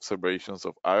global observations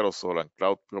of aerosol and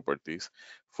cloud properties,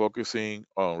 focusing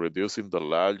on reducing the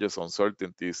largest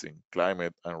uncertainties in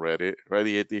climate and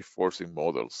radiative forcing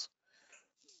models.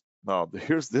 Now,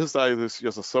 this slide is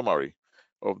just a summary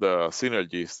of the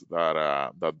synergies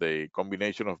that the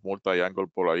combination of multi-angle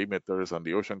polarimeters and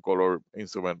the ocean color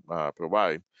instrument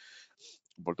provide.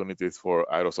 opportunities for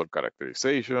aerosol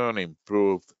characterization,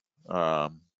 improved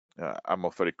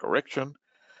atmospheric correction,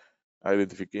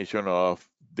 identification of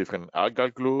different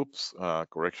algal groups,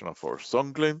 correction for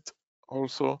sun glint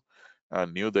also,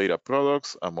 and new data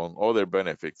products, among other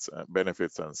benefits and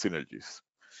synergies.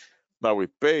 Now with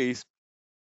PACE,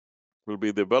 we'll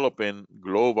be developing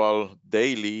global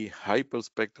daily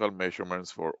hyperspectral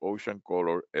measurements for ocean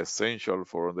color, essential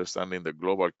for understanding the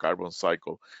global carbon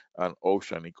cycle and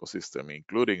ocean ecosystem,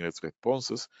 including its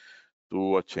responses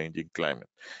to a changing climate.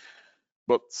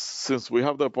 But since we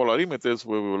have the polarimeters,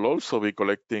 we will also be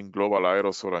collecting global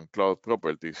aerosol and cloud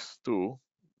properties too,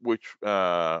 which,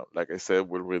 like I said,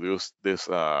 will reduce this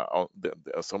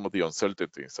some of the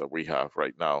uncertainties that we have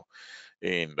right now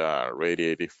in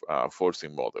radiative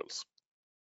forcing models.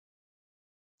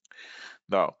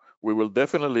 Now, we will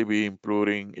definitely be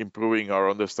improving our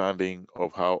understanding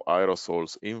of how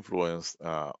aerosols influence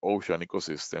ocean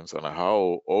ecosystems and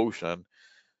how ocean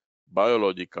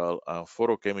biological and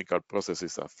photochemical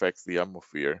processes affect the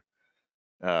atmosphere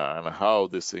and how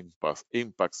this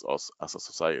impacts us as a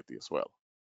society as well.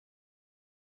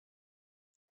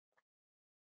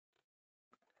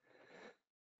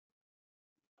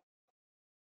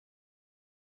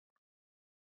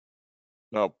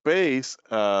 Now, PACE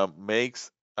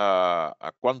makes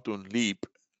a quantum leap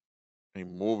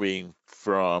in moving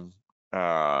from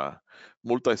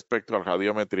multispectral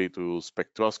radiometry to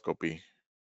spectroscopy,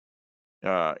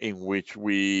 in which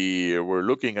we were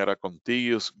looking at a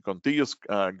continuous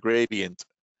gradient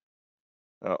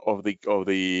of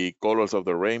the colors of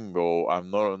the rainbow, and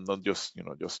not just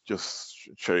just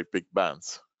cherry pick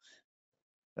bands.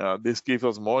 This gives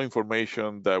us more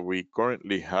information that we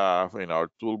currently have in our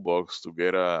toolbox to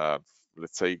get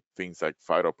let's say things like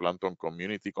phytoplankton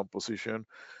community composition,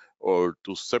 or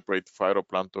to separate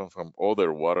phytoplankton from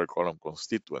other water column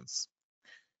constituents.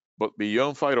 But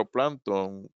beyond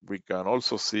phytoplankton, we can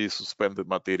also see suspended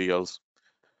materials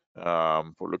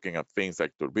for looking at things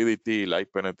like turbidity,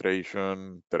 light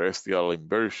penetration, terrestrial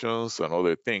inversions, and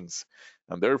other things.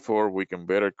 And therefore, we can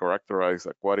better characterize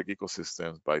aquatic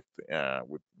ecosystems by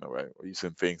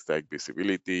using things like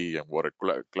visibility and water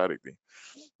clarity.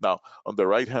 Now, on the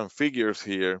right-hand figures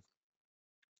here,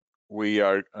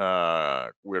 we're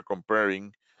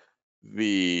comparing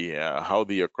how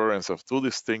the occurrence of two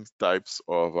distinct types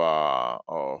of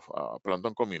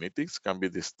plankton communities can be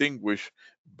distinguished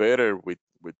better with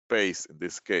PACE in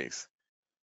this case.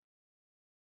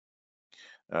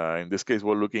 In this case,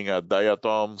 we're looking at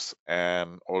diatoms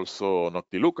and also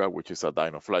Noctiluca, which is a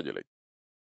dinoflagellate.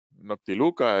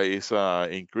 Noctiluca is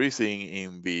increasing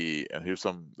in the, and here's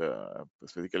some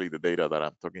specifically the data that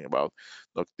I'm talking about.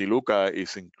 Noctiluca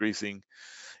is increasing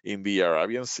in the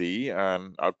Arabian Sea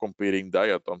and are competing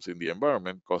diatoms in the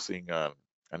environment, causing an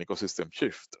ecosystem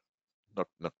shift.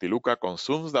 Noctiluca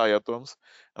consumes diatoms,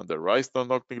 and the rise of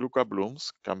Noctiluca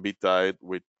blooms can be tied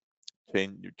with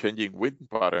changing wind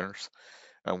patterns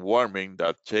and warming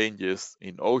that changes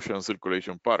in ocean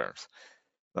circulation patterns.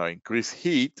 Now, increased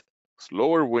heat,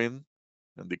 slower wind,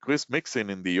 and decreased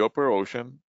mixing in the upper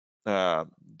ocean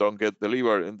don't get the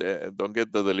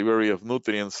delivery of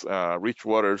nutrients, rich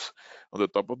waters on the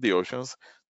top of the oceans.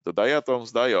 The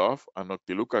diatoms die off, and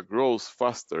Noctiluca grows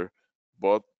faster,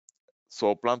 but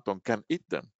zooplankton can eat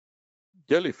them.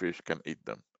 Jellyfish can eat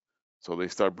them, so they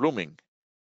start blooming.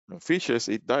 And fishes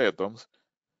eat diatoms,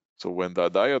 so when the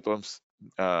diatoms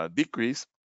decrease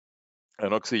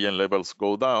and oxygen levels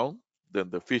go down, then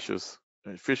the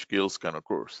fish kills can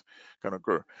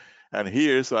occur. And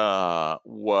here's a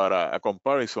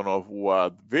comparison of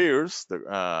what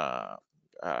VSWIR,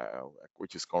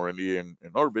 which is currently in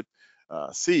orbit,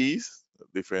 sees.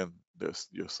 There's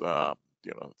just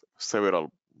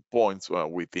several points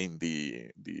within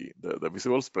the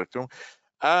visible spectrum,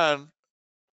 and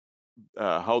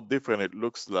how different it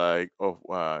looks like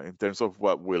in terms of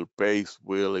what PACE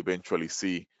will eventually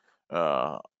see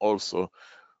also,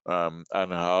 and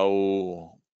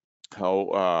how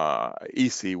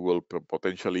easy will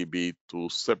potentially be to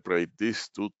separate these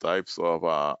two types of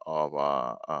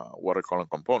water column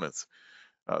components,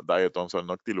 diatoms and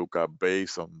Noctiluca,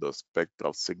 based on the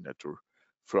spectral signature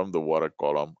from the water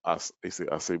column as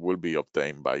it will be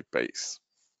obtained by PACE.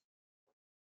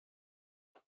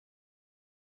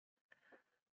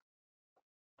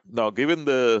 Now, given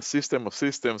the system of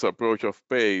systems approach of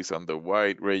PACE and the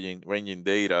wide-ranging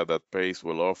data that PACE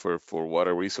will offer for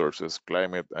water resources,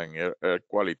 climate and air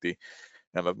quality,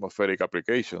 and atmospheric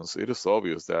applications, it is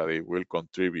obvious that it will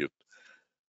contribute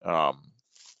to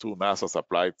NASA's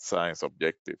applied science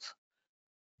objectives.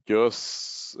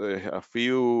 Just a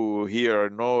few here are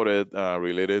noted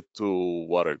related to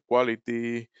water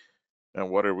quality, and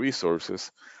water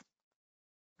resources.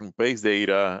 And PACE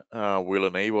data will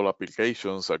enable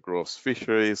applications across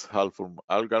fisheries, harmful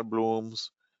algal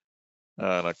blooms,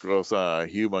 and across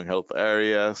human health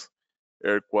areas,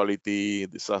 air quality,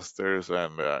 disasters,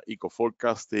 and eco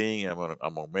forecasting,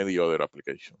 among many other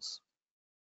applications.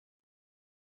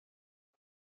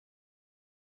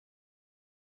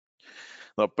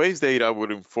 Now, PACE data will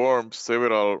inform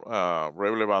several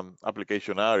relevant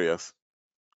application areas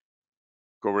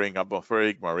covering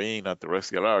atmospheric, marine, and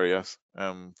terrestrial areas.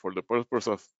 For the purpose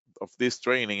of this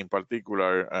training in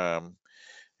particular,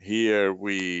 here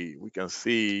we can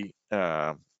see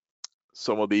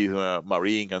some of these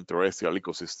marine and terrestrial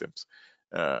ecosystems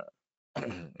uh,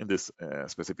 in this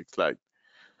specific slide.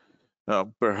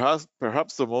 Perhaps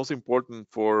the most important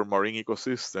for marine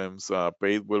ecosystems,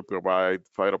 PACE will provide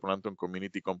phytoplankton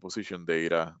community composition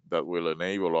data that will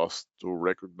enable us to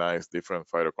recognize different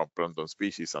phytoplankton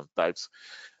species and types,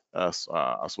 as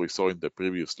we saw in the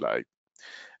previous slide.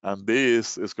 And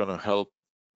this is going to help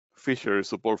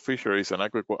support fisheries and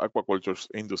aquaculture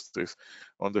industries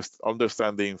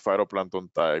understanding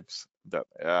phytoplankton types, that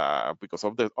because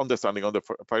of the understanding of the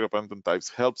phytoplankton types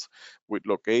helps with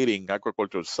locating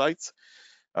aquaculture sites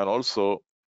and also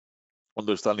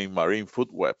understanding marine food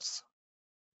webs,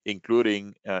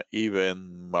 including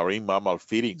even marine mammal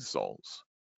feeding zones.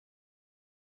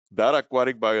 That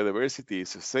aquatic biodiversity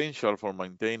is essential for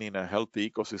maintaining a healthy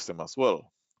ecosystem as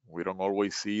well. We don't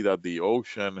always see that the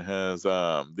ocean has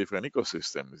different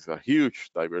ecosystems. It's a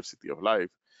huge diversity of life,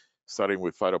 starting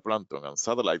with phytoplankton, and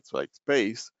satellites like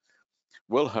PACE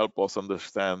will help us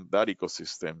understand that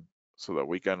ecosystem so that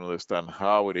we can understand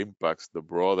how it impacts the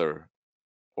broader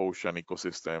ocean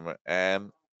ecosystem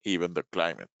and even the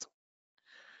climate.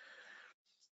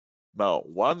 Now,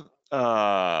 one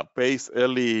PACE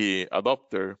early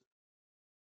adopter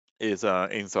is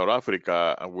in South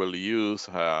Africa, and will use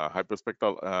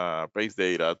hyperspectral PACE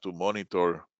data to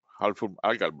monitor harmful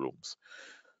algal blooms.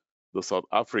 The South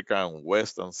African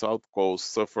west and south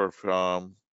coast suffer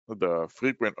from the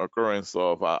frequent occurrence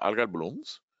of algal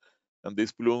blooms, and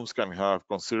these blooms can have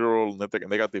considerable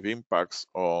negative impacts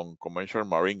on commercial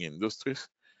marine industries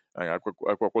and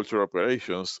aquaculture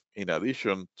operations, in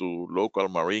addition to local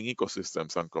marine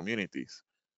ecosystems and communities.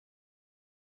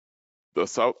 The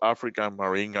South African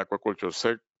marine aquaculture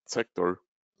sector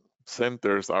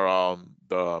centers around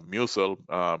the mussel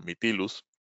Mytilus,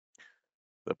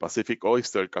 the Pacific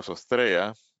oyster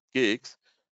Casostrea, gigs,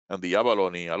 and the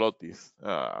abalone alotis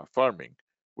farming,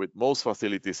 with most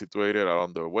facilities situated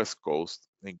around the west coast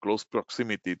in close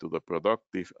proximity to the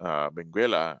productive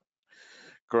Benguela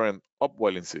current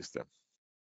upwelling system.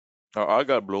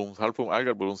 Harmful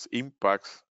algal blooms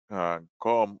impacts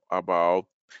come about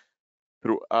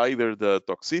through either the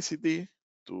toxicity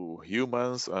to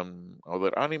humans and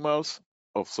other animals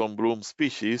of some bloom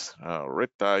species,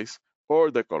 reptiles, or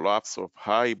the collapse of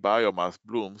high biomass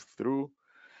blooms through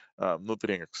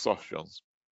nutrient exhaustion,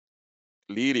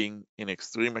 leading in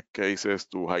extreme cases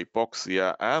to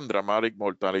hypoxia and dramatic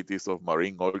mortalities of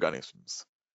marine organisms.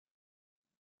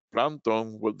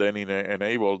 Plankton will then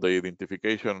enable the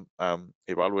identification and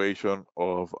evaluation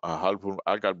of harmful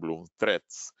algal bloom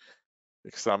threats,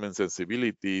 examine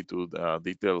sensibility to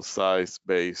detailed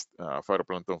size-based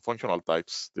phytoplankton functional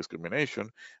types discrimination,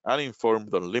 and inform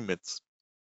the limits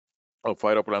of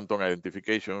phytoplankton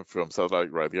identification from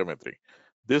satellite radiometry.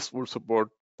 This will support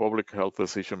public health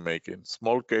decision-making,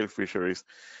 small-scale fisheries,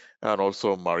 and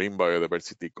also marine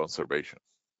biodiversity conservation.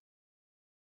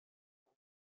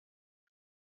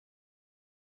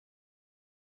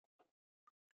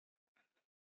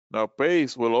 Now,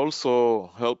 PACE will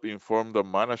also help inform the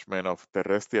management of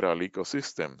terrestrial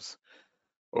ecosystems,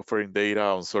 offering data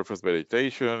on surface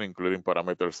vegetation, including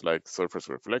parameters like surface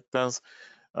reflectance,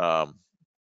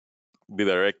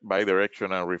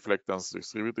 bidirectional reflectance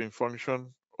distributing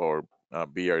function, or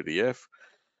BRDF,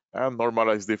 and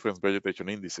normalized difference vegetation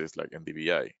indices like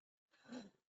NDVI.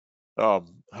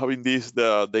 Having these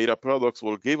data products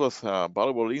will give us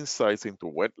valuable insights into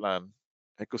wetland,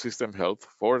 ecosystem health,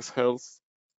 forest health,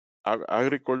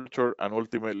 agriculture, and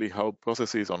ultimately how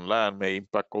processes on land may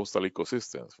impact coastal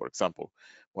ecosystems. For example,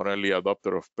 one early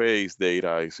adopter of PACE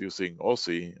data is using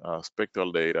OSI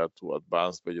spectral data to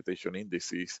advance vegetation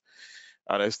indices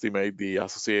and estimate the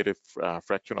associated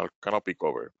fractional canopy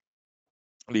cover,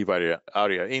 leaf area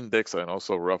index, and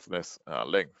also roughness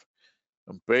length.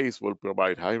 And PACE will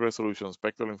provide high-resolution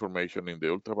spectral information in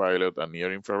the ultraviolet and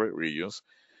near-infrared regions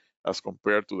as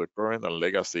compared to the current and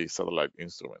legacy satellite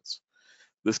instruments.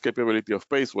 This capability of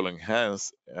PACE will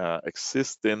enhance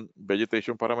existing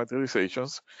vegetation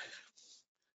parameterizations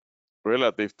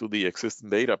relative to the existing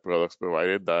data products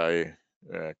provided by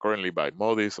currently by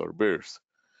MODIS or VIRS.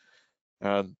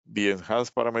 And the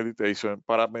enhanced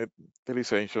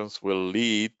parameterizations will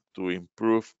lead to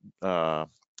improved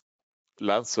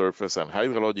land surface and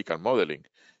hydrological modeling,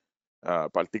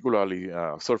 particularly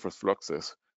surface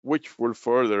fluxes, which will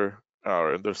further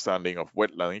our understanding of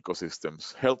wetland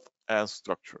ecosystems, health, and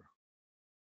structure.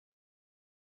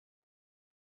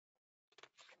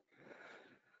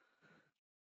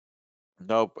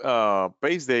 Now,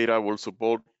 PACE data will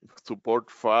support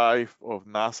 5 of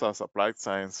NASA's applied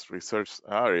science research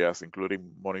areas,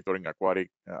 including monitoring aquatic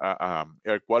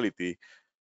air quality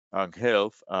and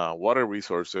health, water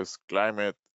resources,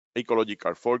 climate,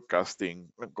 ecological forecasting,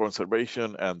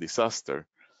 conservation, and disaster.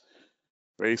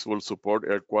 PACE will support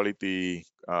air quality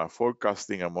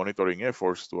forecasting and monitoring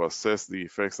efforts to assess the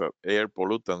effects that air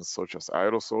pollutants such as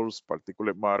aerosols,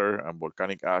 particulate matter, and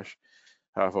volcanic ash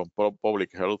have on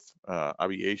public health,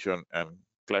 aviation, and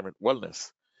climate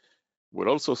wellness. Will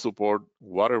also support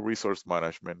water resource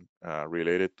management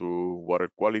related to water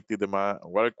quality demand,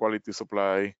 water quality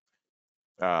supply,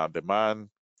 demand,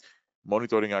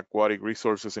 monitoring aquatic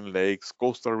resources in lakes,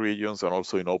 coastal regions, and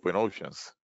also in open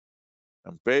oceans.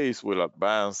 And PACE will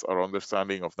advance our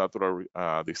understanding of natural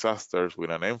disasters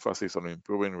with an emphasis on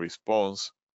improving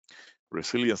response,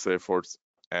 resilience efforts,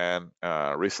 and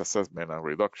risk assessment and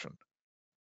reduction.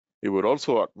 It would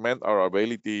also augment our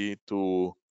ability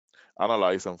to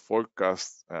analyze and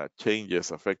forecast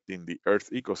changes affecting the Earth's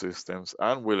ecosystems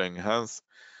and will enhance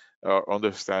our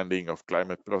understanding of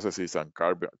climate processes and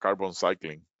carbon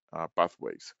cycling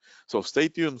pathways. So stay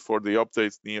tuned for the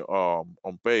updates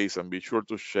on PACE, and be sure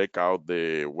to check out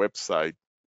the website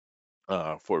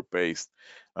for PACE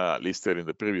listed in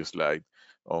the previous slide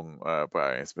on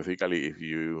specifically if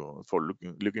you for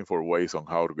looking for ways on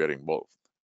how to get involved.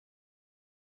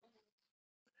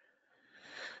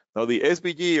 Now, the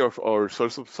SBG, or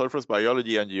Surface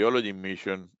Biology and Geology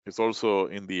mission, is also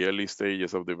in the early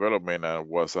stages of development and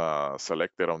was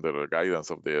selected under the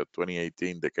guidance of the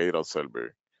 2018 Decadal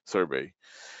Survey.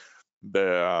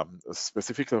 The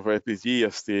specifics of SBG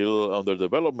are still under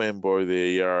development, but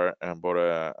they are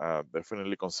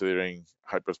definitely considering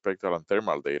hyperspectral and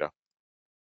thermal data.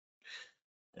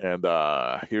 And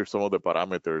here's some of the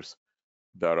parameters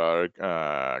that are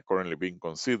currently being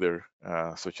considered,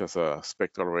 such as a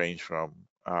spectral range from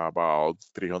about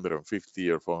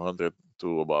 350 or 400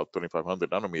 to about 2500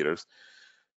 nanometers,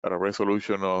 at a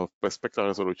spectral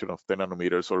resolution of 10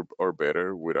 nanometers or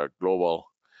better, with a global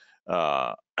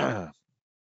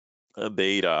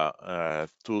data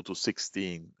 2 to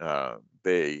 16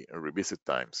 day revisit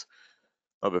times.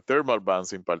 Now, the thermal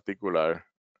bands in particular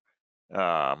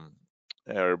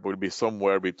will be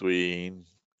somewhere between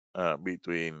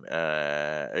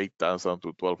 8,000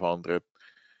 to 1,200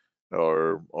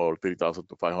 or 3,000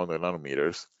 to 500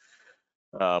 nanometers.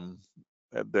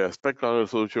 The spectral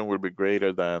resolution will be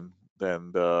greater than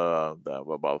the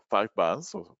about 5 bands,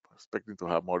 so expecting to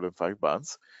have more than 5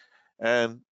 bands,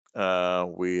 and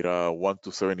with 1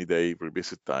 to 70 day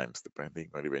revisit times, depending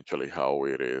on eventually how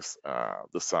it is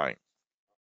designed.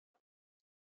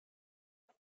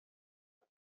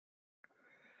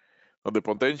 Now, the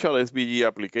potential SBG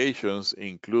applications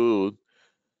include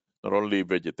not only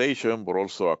vegetation, but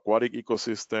also aquatic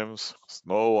ecosystems,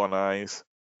 snow and ice,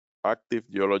 active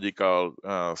geological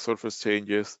surface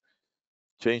changes,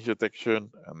 change detection,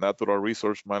 and natural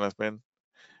resource management.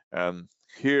 And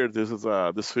here,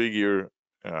 this figure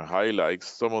highlights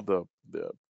some of the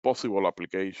possible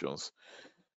applications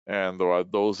and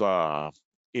what those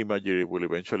imagery will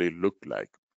eventually look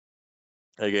like.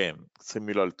 Again,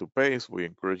 similar to PACE, we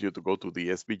encourage you to go to the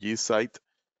SBG site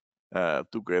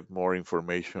to get more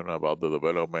information about the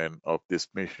development of this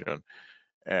mission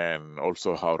and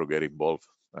also how to get involved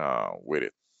with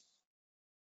it.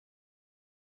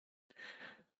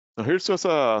 Now, here's just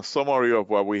a summary of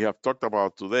what we have talked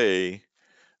about today.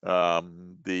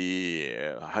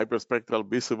 The hyperspectral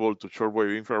visible to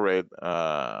shortwave infrared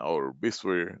or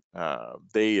VSWIR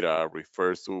data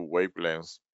refers to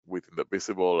wavelengths within the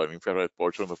visible and infrared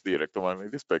portion of the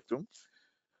electromagnetic spectrum.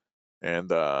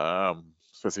 And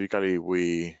specifically,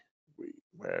 we're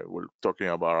talking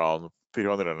about around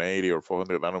 380 or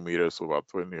 400 nanometers, so about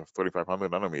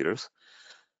 2,500 nanometers.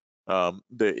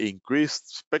 The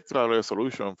increased spectral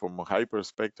resolution from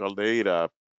hyperspectral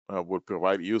data will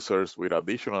provide users with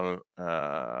additional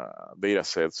data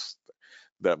sets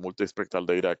that multispectral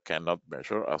data cannot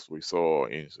measure, as we saw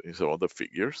in some of the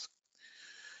figures.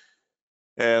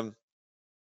 And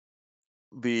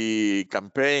the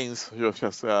campaigns, such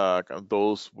as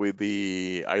those with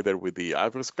either with the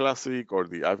AVIRIS Classic or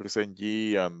the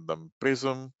AVIRIS-NG and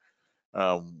PRISM,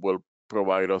 will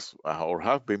provide us or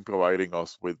have been providing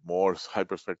us with more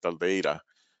hyperspectral data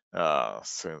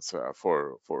since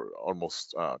for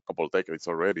almost a couple of decades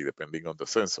already, depending on the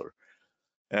sensor.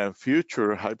 And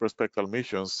future hyperspectral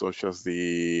missions, such as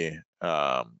the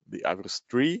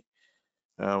AVIRIS-3,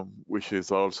 which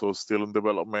is also still in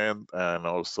development, and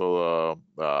also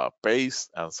PACE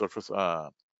and Surface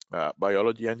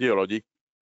Biology and Geology,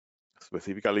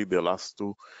 specifically the last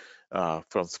two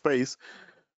from space,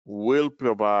 will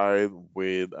provide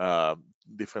with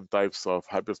different types of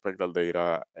hyperspectral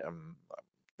data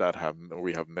that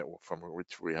from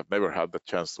which we have never had the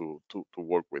chance to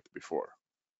work with before.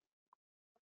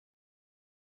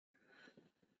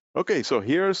 Okay, so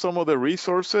here are some of the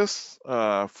resources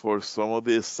for some of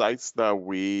the sites that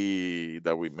we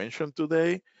mentioned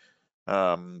today.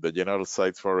 The general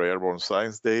sites for airborne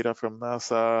science data from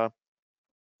NASA,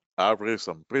 AVIRIS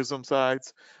and PRISM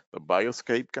sites, the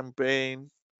Bioscape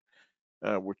campaign,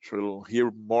 which we'll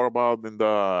hear more about in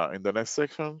the next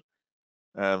section,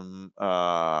 and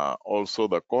also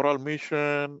the Coral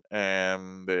mission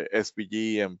and the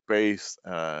SPG and PACE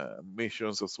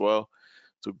missions as well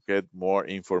to get more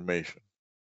information.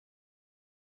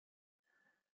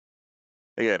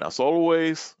 Again, as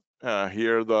always,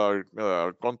 here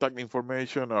the contact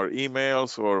information, our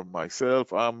emails, or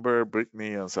myself, Amber,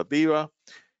 Britnay, and Sativa.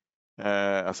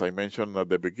 As I mentioned at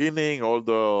the beginning, all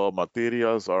the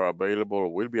materials are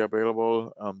available, will be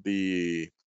available on the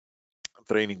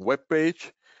training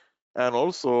webpage. And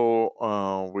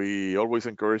also, we always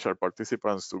encourage our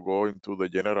participants to go into the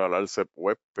general ARSET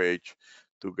webpage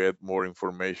to get more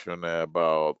information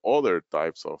about all other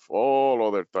types of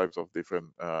different,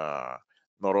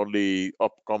 not only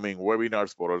upcoming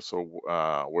webinars, but also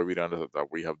webinars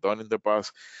that we have done in the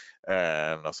past.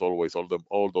 And as always, all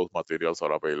those materials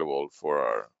are available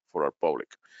for our public.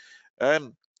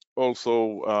 And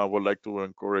also, would like to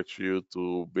encourage you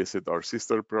to visit our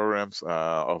sister programs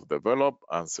of Develop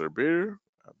and SERVIR.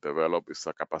 Develop is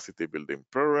a capacity building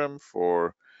program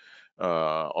for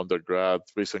undergrad,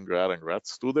 recent grad, and grad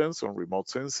students on remote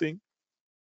sensing.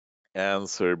 And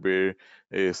SERVIR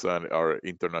is our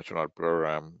international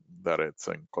program that it's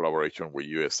in collaboration with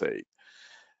USA.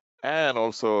 And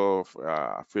also,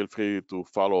 feel free to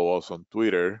follow us on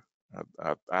Twitter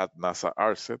at NASA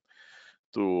ARSET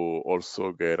to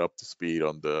also get up to speed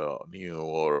on the new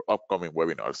or upcoming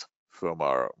webinars from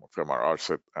our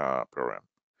ARSET program.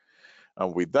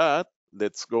 And with that,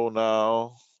 let's go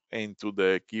now into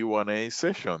the Q&A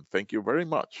session. Thank you very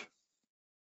much.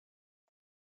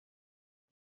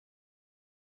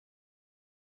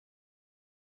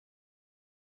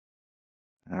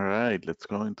 All right, let's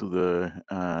go into the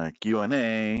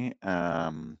Q&A.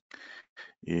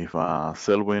 If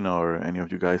Selwyn or any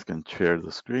of you guys can share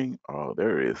the screen. Oh,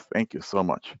 there it is. Thank you so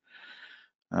much.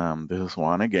 This is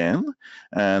Juan again,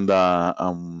 and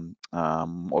I'm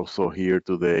also here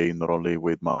today not only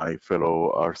with my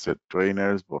fellow ARSET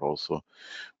trainers, but also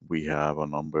we have a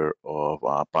number of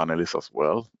panelists as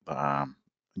well.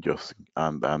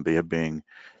 And they have been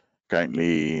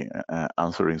kindly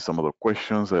answering some of the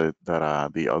questions that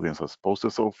the audience has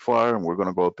posted so far, and we're going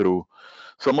to go through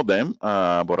some of them.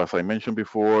 But as I mentioned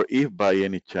before, if by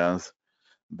any chance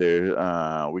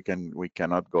there we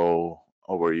cannot go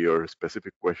over your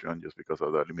specific question just because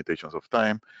of the limitations of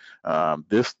time,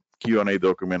 this Q&A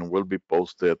document will be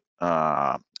posted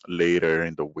later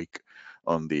in the week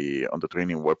on the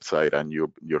training website, and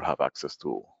you'll have access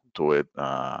to it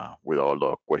with all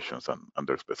the questions and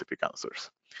their specific answers.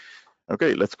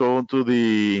 Okay, let's go to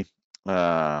the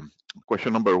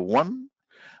question number 1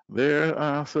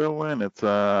 there, Selwyn. It's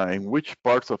in which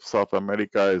parts of South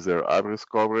America is there AVIRIS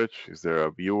coverage? Is there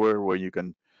a viewer where you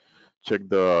can check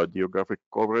the geographic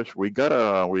coverage? We got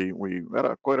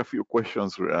quite a few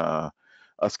questions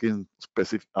asking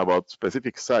about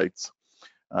specific sites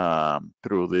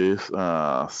through this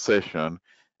session,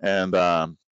 and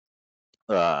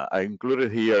I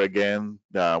included here again,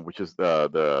 which is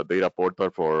the data portal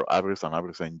for AVIRIS and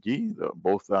AVIRIS-NG,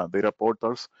 both data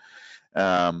portals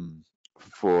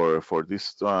for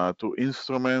these two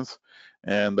instruments.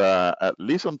 And at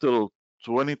least until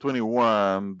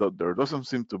 2021, there doesn't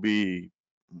seem to be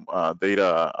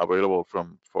data available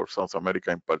for South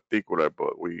America in particular,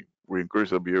 but we encourage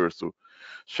the viewers to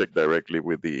check directly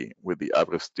with the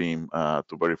AVIRIS team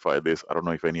to verify this. I don't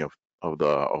know if any of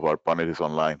our panelists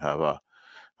online have a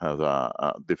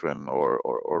different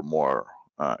or more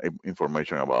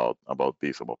information about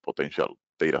potential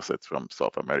data sets from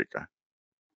South America.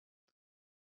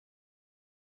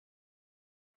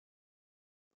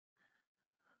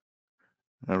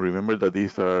 And remember that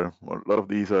these are, well, a lot of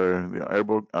these are, you know,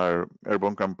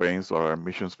 airborne campaigns or are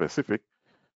mission specific,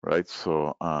 right?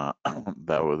 So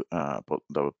that would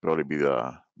probably be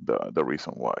the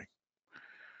reason why.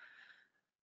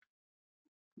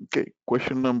 Okay,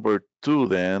 question number 2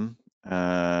 then.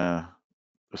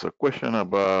 There's a question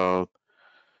about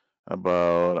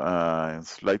in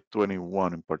slide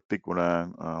 21 in particular,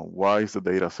 why is the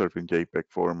data served in JPEG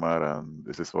format, and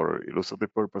this is for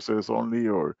illustrative purposes only,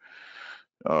 or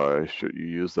should you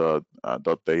use the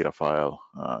 .data file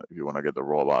if you want to get the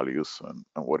raw values, and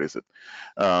what is it?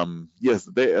 Yes,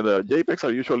 the JPEGs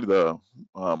are usually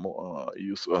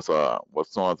used as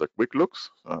what's known as the quick looks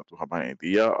to have an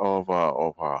idea of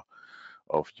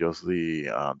just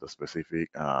the specific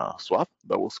swap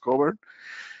that was covered.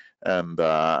 And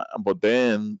but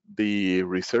then the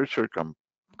researcher can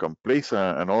place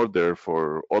an order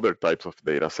for other types of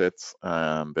data sets,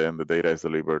 and then the data is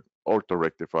delivered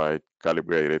auto-rectified,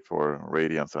 calibrated for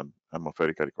radiance and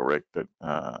atmospherically corrected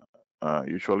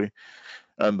usually.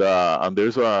 And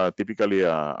there's typically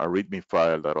a README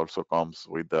file that also comes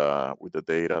with the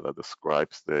data that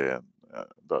describes the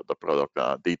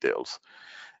product details.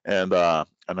 And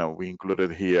we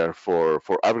included here for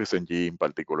AVIRIS-NG in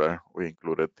particular, we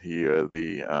included here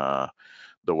the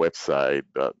website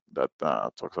that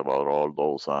talks about all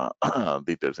those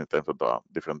details in terms of the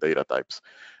different data types.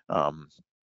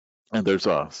 And there's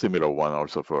a similar one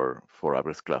also for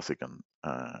AVIRIS Classic and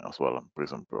as well, and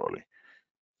PRISM probably.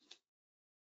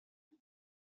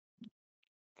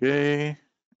 Okay,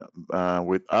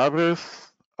 with AVIRIS,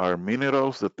 are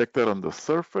minerals detected on the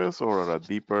surface or at a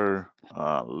deeper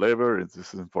level? Is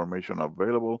this information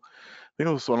available? I think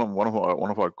it was one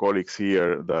of our colleagues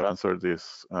here that answered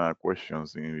these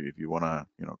questions. If you want to,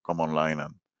 come online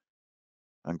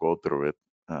and go through it.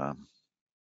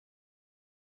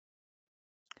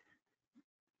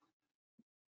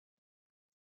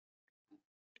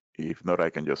 If not, I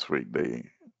can just read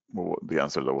the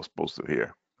answer that was posted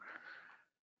here.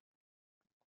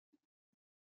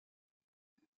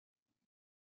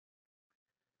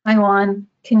 Hi, Juan.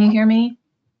 Can you hear me?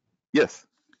 Yes.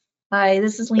 Hi,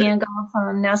 this is Leanne Goff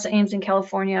from NASA Ames in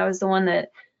California. I was the one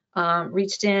that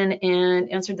reached in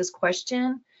and answered this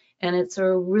question, and it's a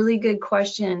really good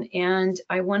question. And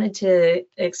I wanted to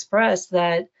express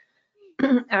that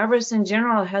AVIRIS in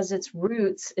general has its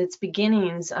roots, its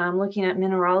beginnings, looking at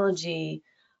mineralogy.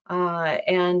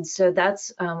 And so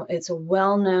that's, it's a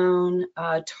well-known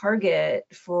target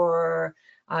for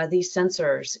these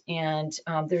sensors. And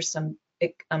there's some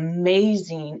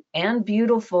amazing and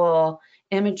beautiful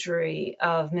imagery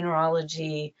of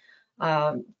mineralogy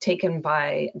taken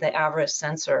by the AVIRIS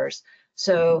sensors.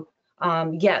 So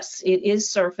yes, it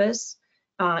is surface.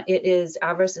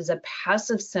 AVIRIS is a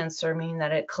passive sensor, meaning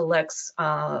that it collects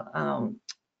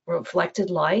reflected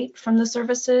light from the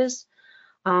surfaces.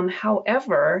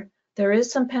 However, there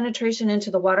is some penetration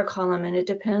into the water column, and it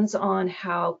depends on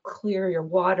how clear your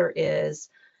water is.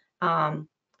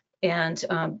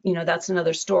 That's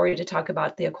another story to talk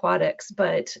about the aquatics,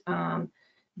 but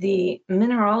the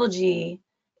mineralogy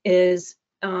is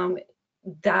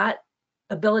that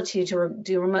ability to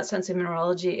do remote sensing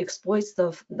mineralogy exploits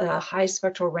the high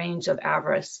spectral range of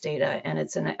AVIRIS data, and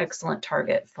it's an excellent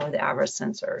target for the AVIRIS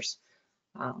sensors.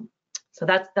 So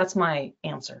that's my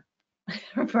answer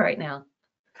for right now.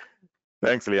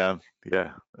 Thanks, Leanne.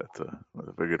 Yeah, that's a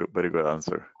very good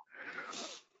answer.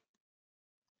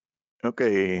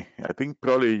 Okay, I think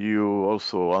probably you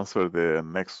also answered the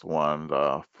next one,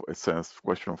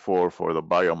 question 4 for the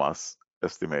biomass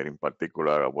estimate in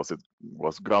particular.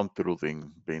 Was ground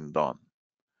truthing being done?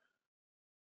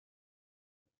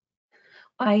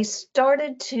 I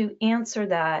started to answer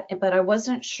that, but I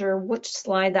wasn't sure which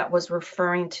slide that was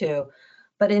referring to.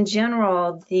 But in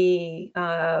general, the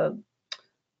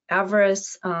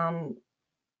AVIRIS and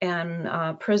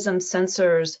PRISM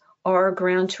sensors are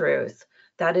ground truth.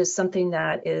 That is something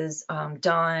that is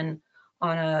done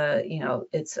on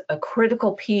it's a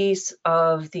critical piece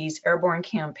of these airborne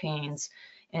campaigns,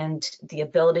 and the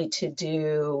ability to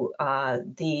do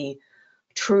the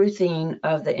truthing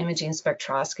of the imaging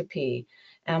spectroscopy.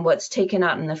 And what's taken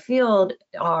out in the field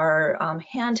are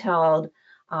handheld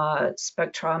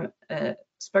spectral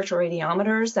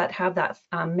radiometers that have that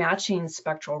matching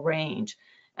spectral range.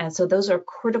 And so those are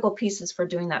critical pieces for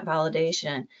doing that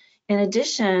validation. In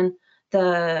addition,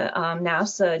 the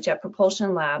NASA Jet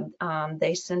Propulsion Lab,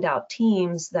 they send out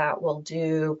teams that will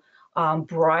do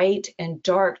bright and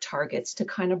dark targets to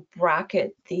kind of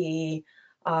bracket the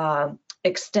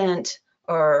extent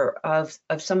of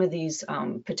some of these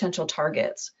potential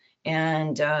targets.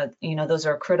 And those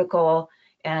are critical.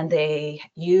 and they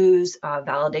use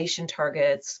validation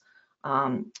targets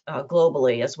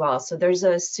globally as well. So there's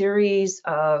a series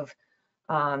of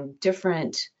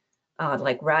different,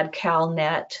 like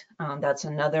RadCalNet, that's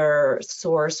another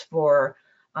source for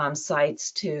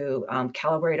sites to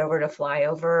calibrate over, to fly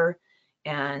over,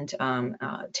 and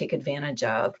take advantage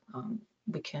of.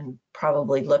 We can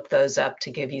probably look those up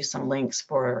to give you some links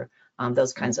for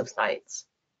those kinds of sites.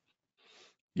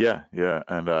 Yeah,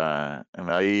 and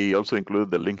I also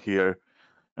include the link here.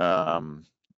 I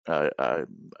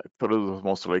thought it was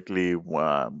most likely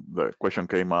the question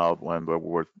came out when we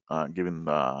were giving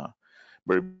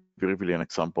very briefly an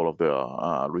example of the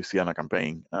Louisiana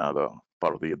campaign, the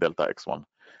part of the Delta X one.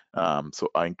 So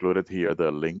I included here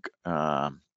the link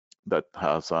that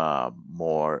has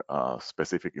more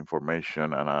specific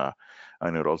information,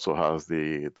 and it also has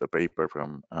the paper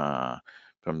from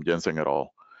Jensen et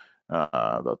al.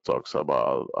 That talks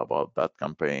about that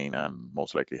campaign, and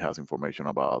most likely has information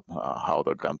about how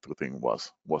the gun truthing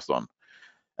was done.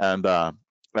 And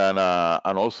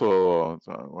also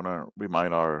I want to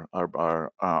remind our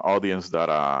audience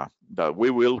that that we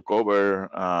will cover,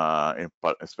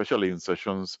 especially in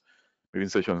sessions, maybe in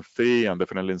session 3 and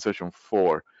definitely in session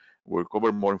 4, we'll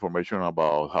cover more information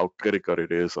about how critical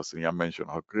it is, as Ian mentioned,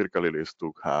 how critical it is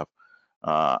to have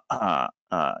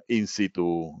in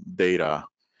situ data,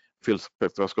 field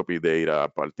spectroscopy data,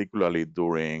 particularly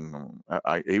during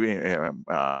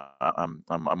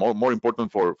more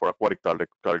important for aquatic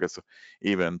targets,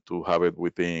 even to have it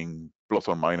within plus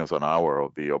or minus an hour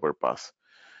of the overpass,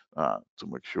 to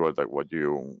make sure that what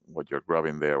you're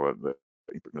grabbing there,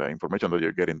 the information that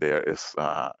you're getting there is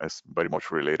very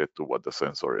much related to what the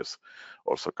sensor is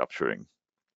also capturing.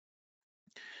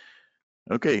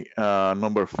 Okay,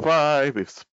 number 5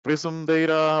 is PRISM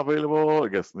data available. I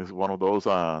guess this is one of those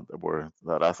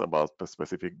that ask about the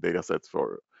specific data sets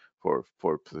for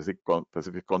specific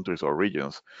countries or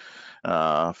regions.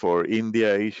 For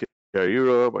India, Asia,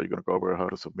 Europe, are you going to cover how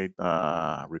to submit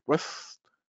requests?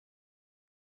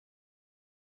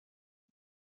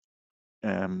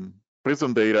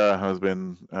 PRISM data has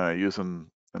been used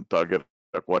in target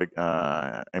aquatic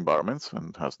environments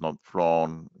and has not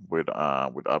flown with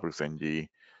AVIRIS-NG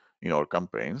in our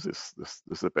campaigns. This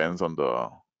depends on the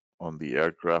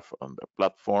aircraft, on the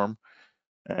platform,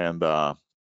 and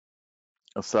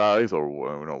size,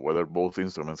 or whether both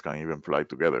instruments can even fly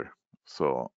together.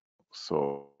 So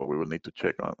we will need to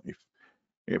check on if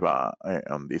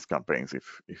on these campaigns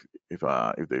if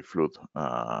they flew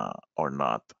or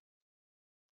not.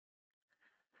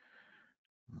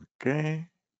 Okay.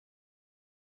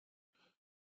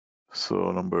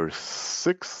 So number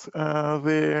 6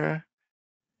 there.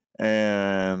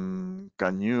 And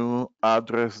can you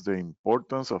address the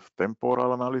importance of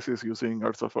temporal analysis using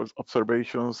Earth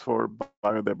observations for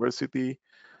biodiversity,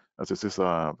 as this is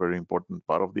a very important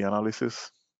part of the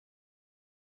analysis?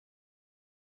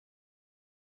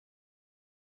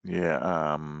 Yeah,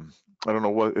 I don't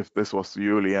know if this was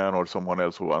you, Leanne, or someone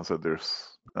else who answered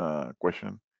this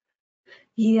question.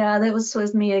 Yeah, that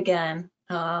was me again.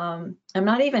 I'm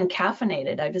not even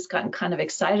caffeinated. I've just gotten kind of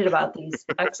excited about these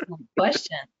excellent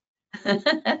questions.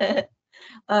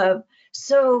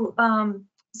 So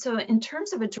in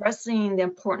terms of addressing the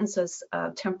importance of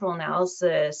temporal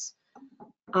analysis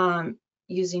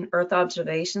using Earth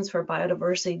observations for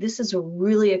biodiversity, this is a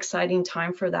really exciting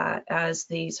time for that, as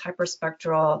these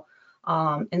hyperspectral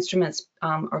instruments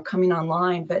are coming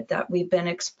online, but that we've been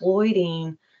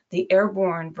exploiting the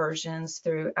airborne versions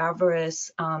through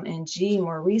AVIRIS-NG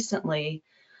more recently,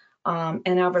 and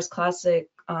AVIRIS Classic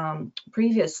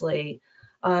previously.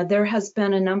 There has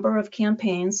been a number of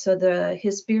campaigns. So the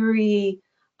HISBIRI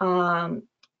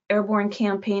airborne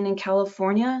campaign in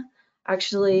California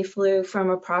actually flew from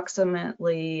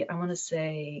approximately, I want to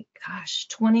say, gosh,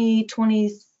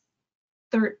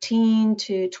 2013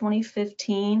 to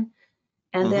 2015,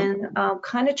 and then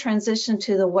kind of transitioned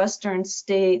to the Western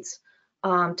States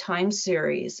time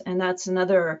series. And that's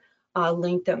another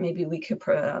link that maybe we could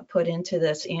put into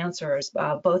this answers,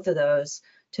 both of those,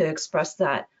 to express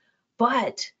that.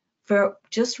 But for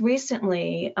just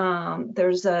recently,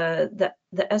 there's the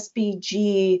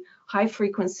SBG high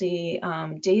frequency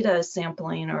data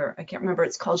sampling, or I can't remember,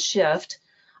 it's called SHIFT,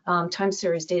 time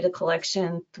series data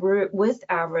collection with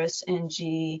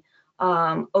AVIRIS-NG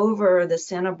over the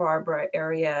Santa Barbara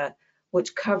area,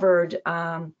 which covered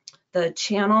the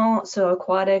channel, so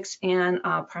aquatics, and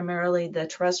primarily the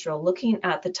terrestrial, looking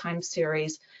at the time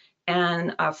series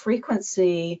and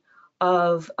frequency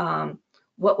of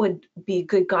what would be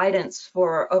good guidance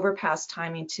for overpass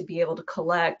timing to be able to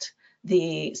collect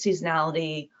the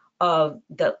seasonality of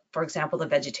the, for example, the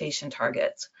vegetation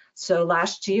targets. So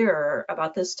last year,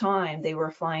 about this time, they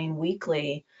were flying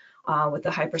weekly with the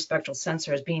hyperspectral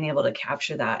sensors, being able to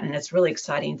capture that. And it's really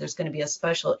exciting. There's going to be a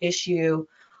special issue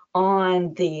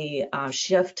on the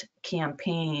SHIFT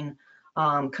campaign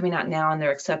coming out now, and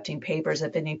they're accepting papers.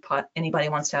 If anybody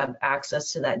wants to have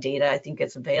access to that data, I think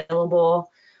it's available,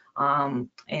 and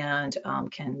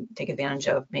can take advantage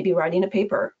of maybe writing a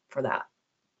paper for that.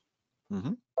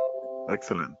 Mm-hmm.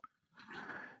 Excellent.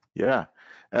 Yeah,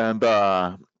 and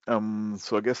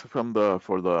so I guess from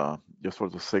the just for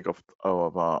the sake of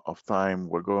time,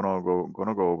 we're gonna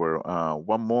go over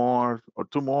one more or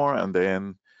two more, and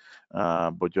then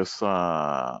but just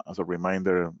as a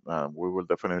reminder, we will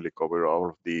definitely cover all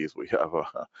of these. We have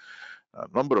a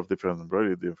number of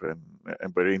very different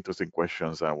and very interesting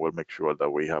questions, and we'll make sure that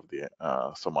we have the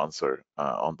some answer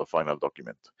on the final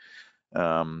document.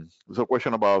 There's a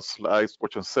question about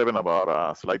question 7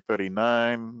 about slide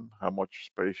 39. How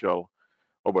much spatial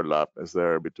overlap is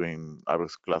there between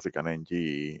AVIRIS Classic and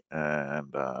NG,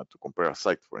 and to compare a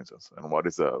site, for instance, and what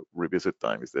is the revisit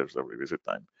time? Is there's a revisit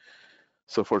time?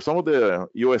 So for some of the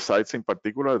US sites in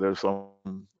particular, there's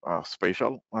some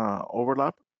spatial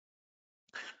overlap.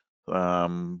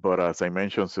 But as I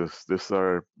mentioned,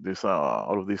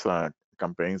 all of these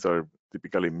campaigns are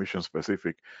typically mission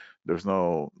specific. There's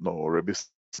no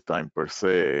revisit time per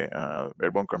se.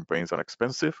 Airborne campaigns are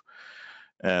expensive,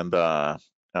 and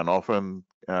often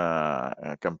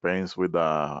campaigns with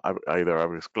either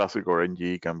AVIRIS Classic or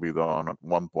NG can be done at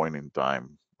one point in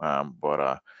time.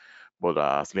 But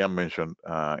as Liam mentioned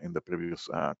in the previous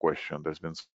question, there's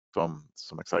been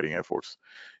some exciting efforts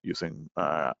using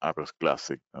AVIRIS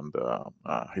Classic, and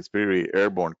his very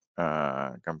Airborne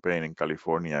campaign in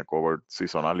California covered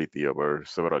seasonality over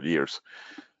several years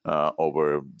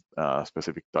over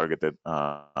specific targeted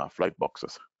flight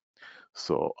boxes.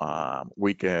 So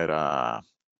we could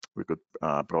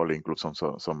probably include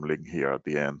some link here at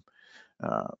the end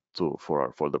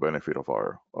for the benefit of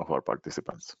our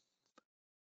participants.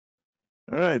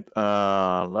 All right.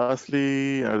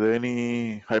 Lastly, are there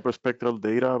any hyperspectral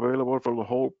data available for the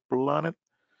whole planet?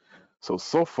 So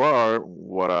far,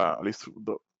 at least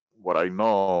what I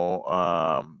know,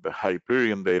 the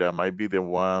Hyperion data might be the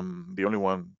only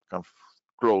one kind of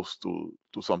close to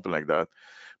something like that,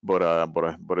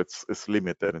 but it's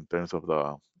limited in terms of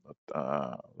the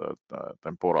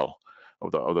temporal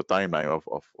of the timeline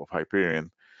of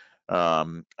Hyperion.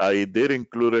 I did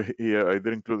include here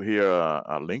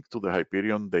a link to the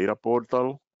Hyperion data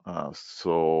portal.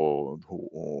 So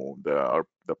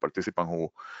the participant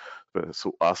who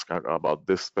asked about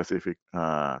this specific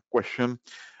question,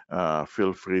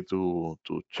 feel free to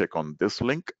check on this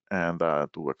link and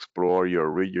to explore your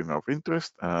region of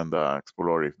interest and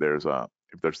explore if there's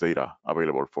data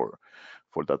available for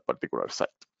that particular site.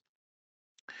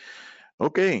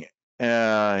 Okay.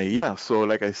 Yeah, so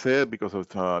like I said, because of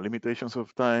the limitations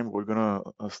of time, we're gonna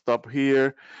stop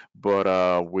here, but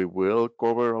we will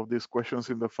cover all these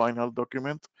questions in the final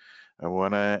document. I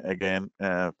wanna again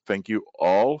thank you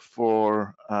all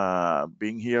for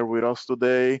being here with us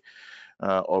today.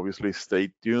 Obviously,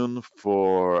 stay tuned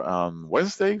for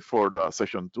Wednesday for the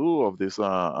session 2 of this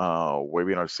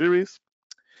webinar series,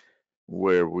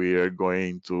 where we are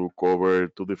going to cover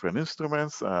 2 different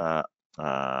instruments,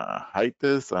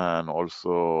 HITES and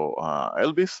also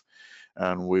ELVIS,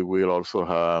 and we will also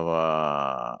have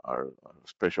our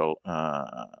special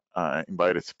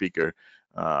invited speaker,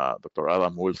 Dr.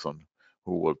 Adam Wilson,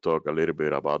 who will talk a little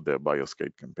bit about the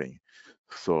Bioscape campaign.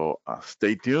 So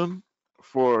stay tuned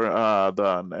for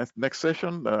the next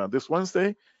session this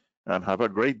Wednesday, and have a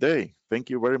great day. Thank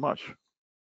you very much.